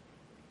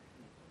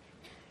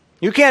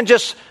 You can't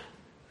just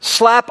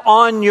slap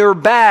on your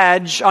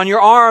badge, on your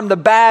arm, the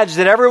badge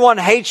that everyone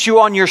hates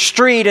you on your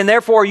street and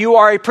therefore you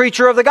are a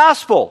preacher of the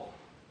gospel.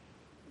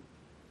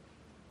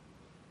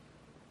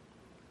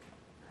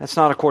 That's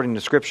not according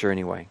to Scripture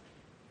anyway.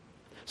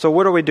 So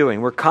what are we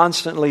doing? We're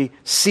constantly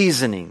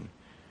seasoning,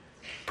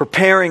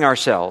 preparing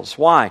ourselves.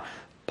 Why?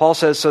 Paul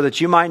says so that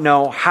you might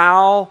know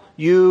how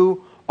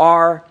you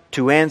are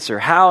to answer,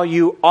 how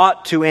you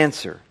ought to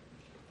answer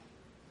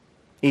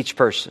each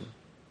person.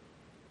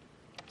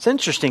 It's an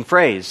interesting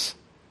phrase.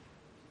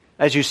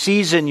 As you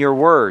season your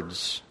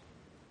words.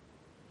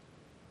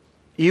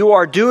 You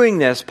are doing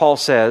this, Paul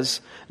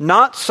says,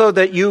 not so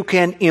that you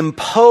can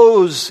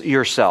impose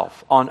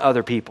yourself on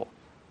other people,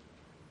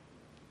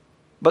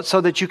 but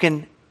so that you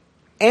can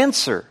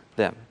answer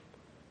them.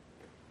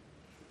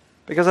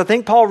 Because I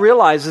think Paul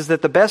realizes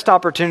that the best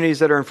opportunities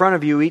that are in front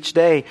of you each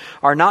day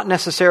are not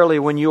necessarily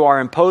when you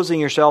are imposing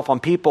yourself on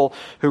people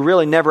who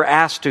really never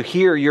asked to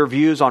hear your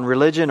views on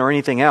religion or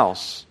anything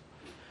else.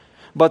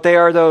 But they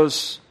are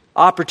those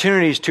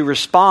opportunities to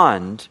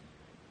respond,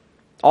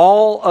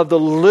 all of the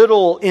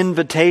little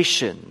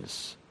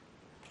invitations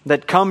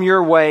that come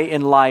your way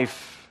in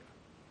life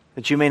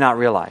that you may not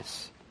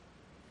realize.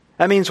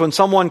 That means when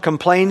someone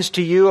complains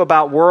to you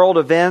about world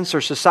events or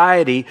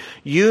society,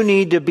 you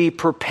need to be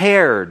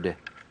prepared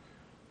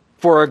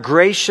for a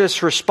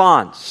gracious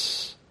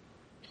response.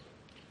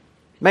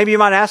 Maybe you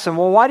might ask them,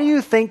 well, why do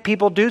you think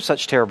people do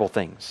such terrible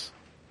things?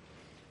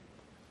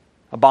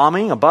 A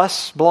bombing, a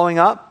bus blowing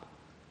up?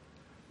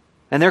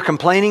 And they're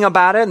complaining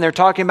about it, and they're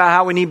talking about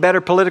how we need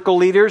better political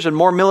leaders and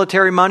more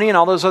military money and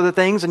all those other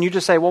things, and you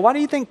just say, well, why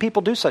do you think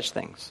people do such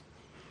things?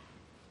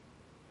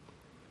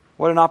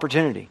 What an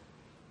opportunity.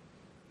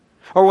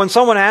 Or when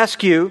someone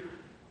asks you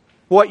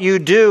what you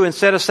do,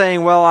 instead of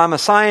saying, well, I'm a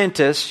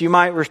scientist, you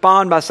might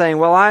respond by saying,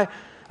 well,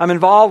 I'm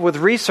involved with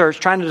research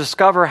trying to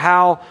discover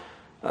how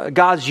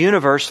God's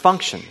universe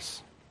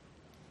functions.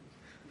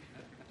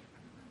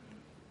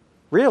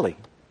 Really?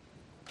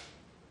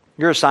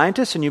 You're a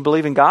scientist and you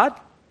believe in God?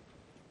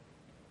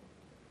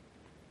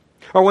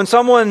 Or when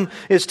someone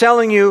is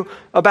telling you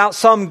about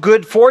some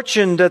good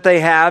fortune that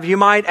they have, you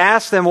might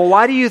ask them, well,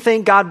 why do you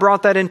think God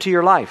brought that into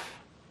your life?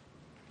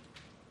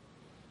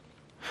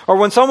 Or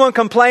when someone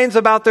complains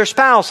about their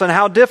spouse and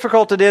how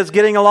difficult it is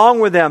getting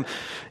along with them,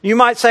 you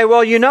might say,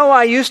 well, you know,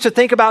 I used to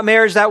think about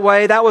marriage that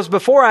way. That was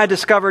before I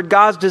discovered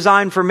God's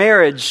design for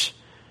marriage,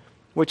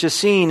 which is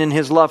seen in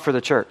His love for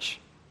the church.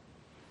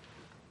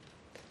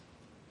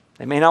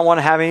 They may not want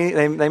to have any,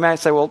 they might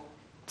say, well,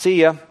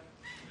 see ya.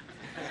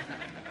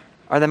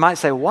 Or they might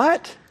say,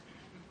 what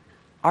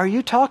are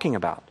you talking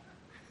about?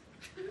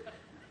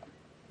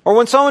 Or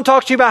when someone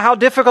talks to you about how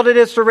difficult it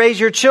is to raise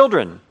your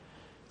children,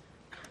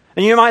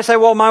 and you might say,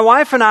 well, my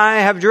wife and I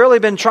have really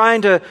been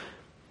trying to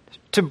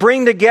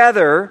bring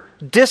together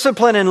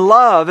discipline and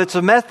love. It's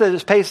a method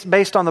that's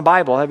based on the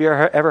Bible. Have you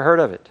ever heard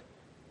of it?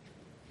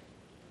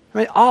 I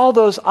mean, all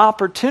those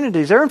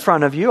opportunities, they're in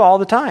front of you all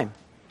the time.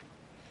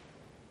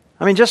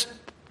 I mean, just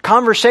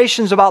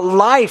conversations about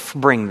life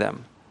bring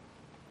them.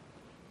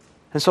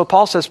 And so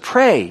Paul says,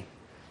 pray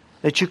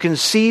that you can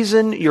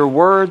season your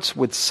words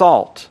with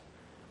salt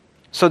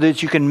so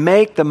that you can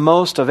make the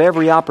most of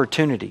every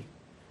opportunity,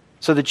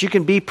 so that you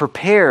can be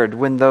prepared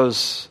when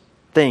those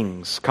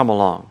things come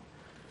along.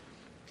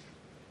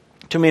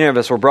 Too many of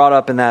us were brought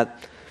up in that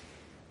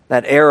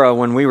era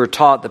when we were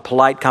taught that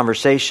polite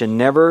conversation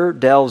never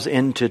delves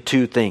into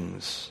two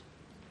things: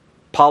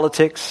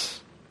 politics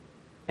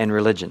and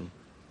religion.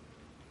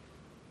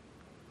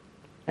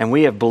 And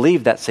we have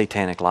believed that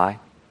satanic lie.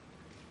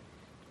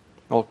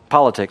 Well,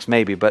 politics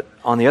maybe, but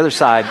on the other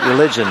side,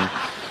 religion,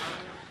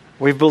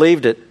 we've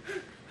believed it.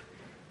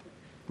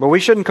 But we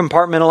shouldn't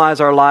compartmentalize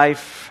our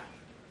life,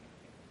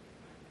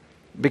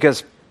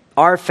 because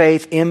our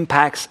faith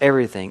impacts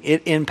everything.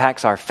 It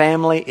impacts our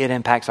family. It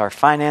impacts our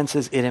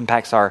finances. It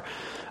impacts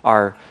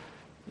our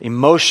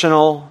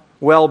emotional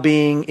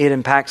well-being. It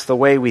impacts the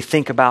way we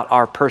think about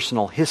our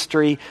personal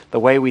history, the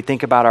way we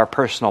think about our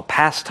personal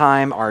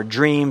pastime, our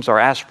dreams, our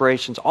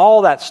aspirations,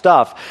 all that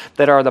stuff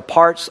that are the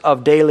parts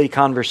of daily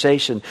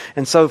conversation.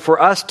 And so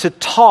for us to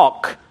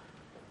talk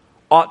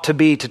ought to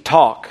be to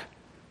talk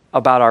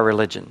about our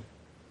religion.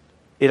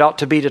 It ought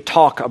to be to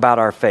talk about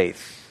our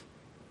faith.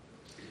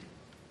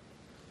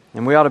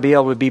 And we ought to be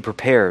able to be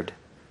prepared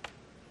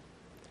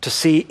to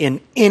see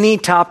in any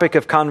topic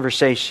of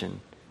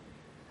conversation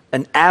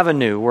an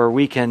avenue where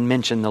we can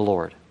mention the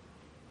Lord.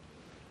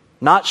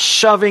 Not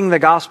shoving the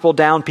gospel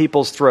down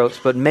people's throats,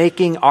 but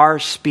making our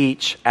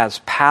speech as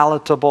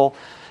palatable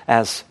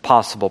as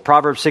possible.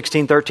 Proverbs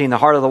 16:13, the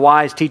heart of the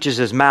wise teaches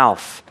his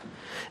mouth,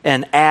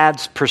 and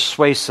adds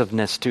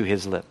persuasiveness to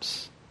his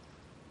lips.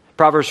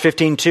 Proverbs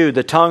 15:2,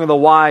 the tongue of the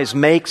wise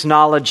makes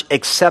knowledge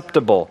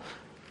acceptable,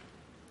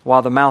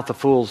 while the mouth of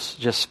fools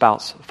just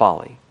spouts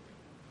folly.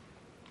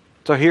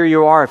 So here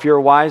you are, if you're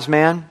a wise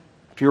man,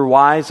 if you're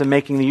wise in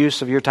making the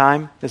use of your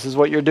time, this is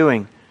what you're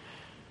doing.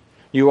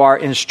 You are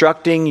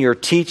instructing, you're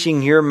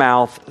teaching your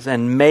mouth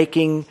and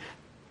making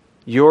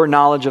your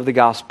knowledge of the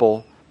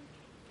gospel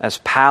as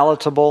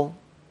palatable,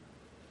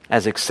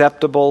 as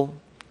acceptable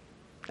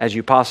as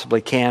you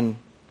possibly can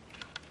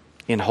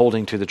in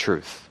holding to the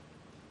truth.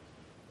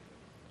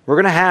 We're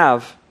going to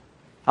have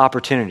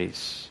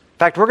opportunities. In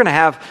fact, we're going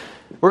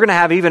to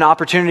have even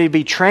opportunity to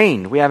be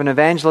trained. We have an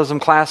evangelism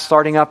class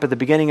starting up at the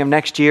beginning of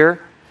next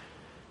year.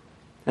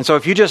 And so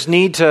if you just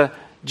need to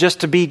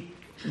be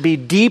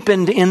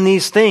deepened in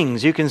these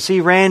things, you can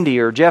see Randy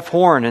or Jeff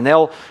Horn, and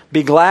they'll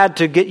be glad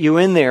to get you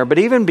in there. But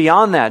even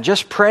beyond that,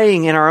 just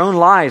praying in our own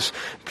lives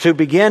to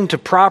begin to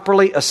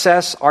properly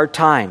assess our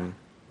time,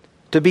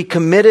 to be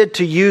committed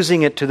to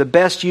using it to the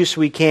best use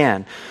we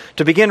can,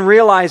 to begin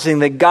realizing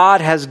that God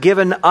has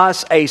given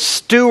us a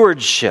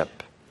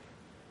stewardship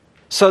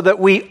so that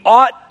we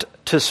ought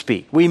to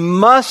speak. We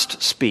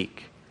must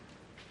speak.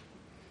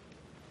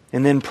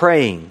 And then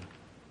praying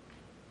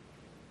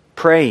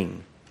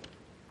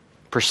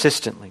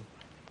persistently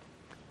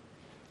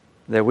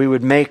that we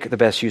would make the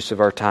best use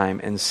of our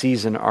time and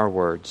season our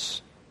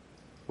words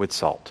with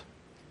salt.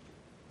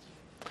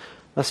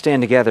 Let's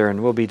stand together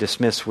and we'll be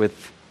dismissed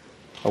with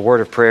a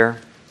word of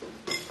prayer.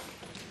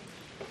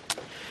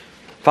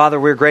 Father,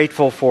 we're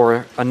grateful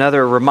for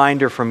another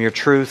reminder from your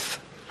truth.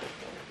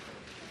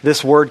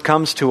 This word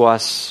comes to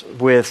us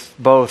with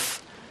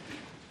both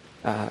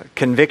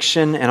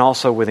conviction and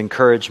also with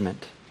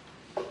encouragement.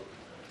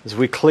 As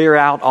we clear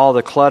out all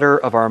the clutter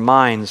of our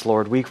minds,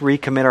 Lord, we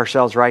recommit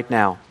ourselves right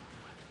now.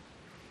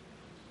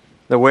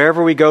 That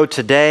wherever we go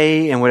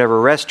today, in whatever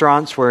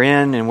restaurants we're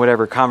in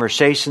whatever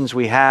conversations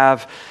we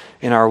have,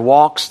 in our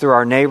walks through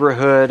our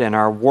neighborhood and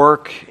our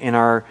work in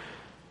our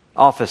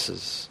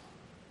offices,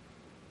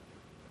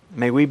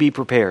 may we be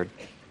prepared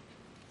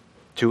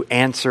to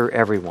answer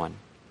everyone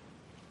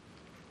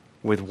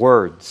with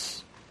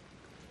words,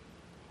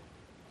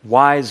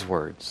 wise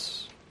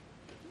words,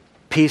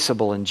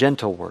 peaceable and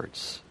gentle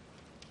words,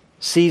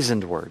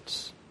 seasoned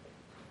words,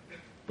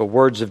 but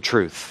words of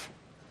truth.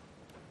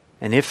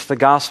 And if the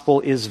gospel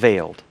is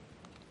veiled,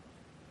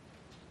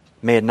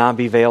 may it not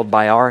be veiled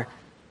by our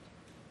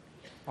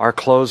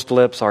closed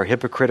lips, our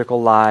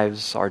hypocritical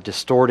lives, our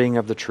distorting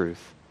of the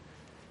truth.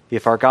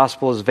 If our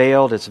gospel is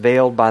veiled, it's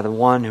veiled by the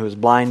one who is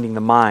blinding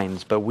the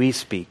minds, but we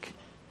speak.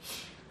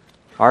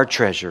 Our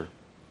treasure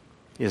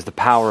is the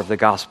power of the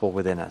gospel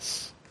within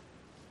us.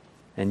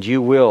 And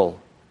you will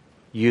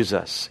use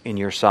us in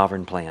your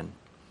sovereign plan.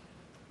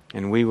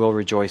 And we will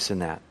rejoice in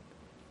that.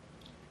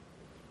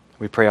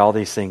 We pray all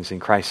these things in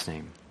Christ's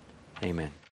name. Amen.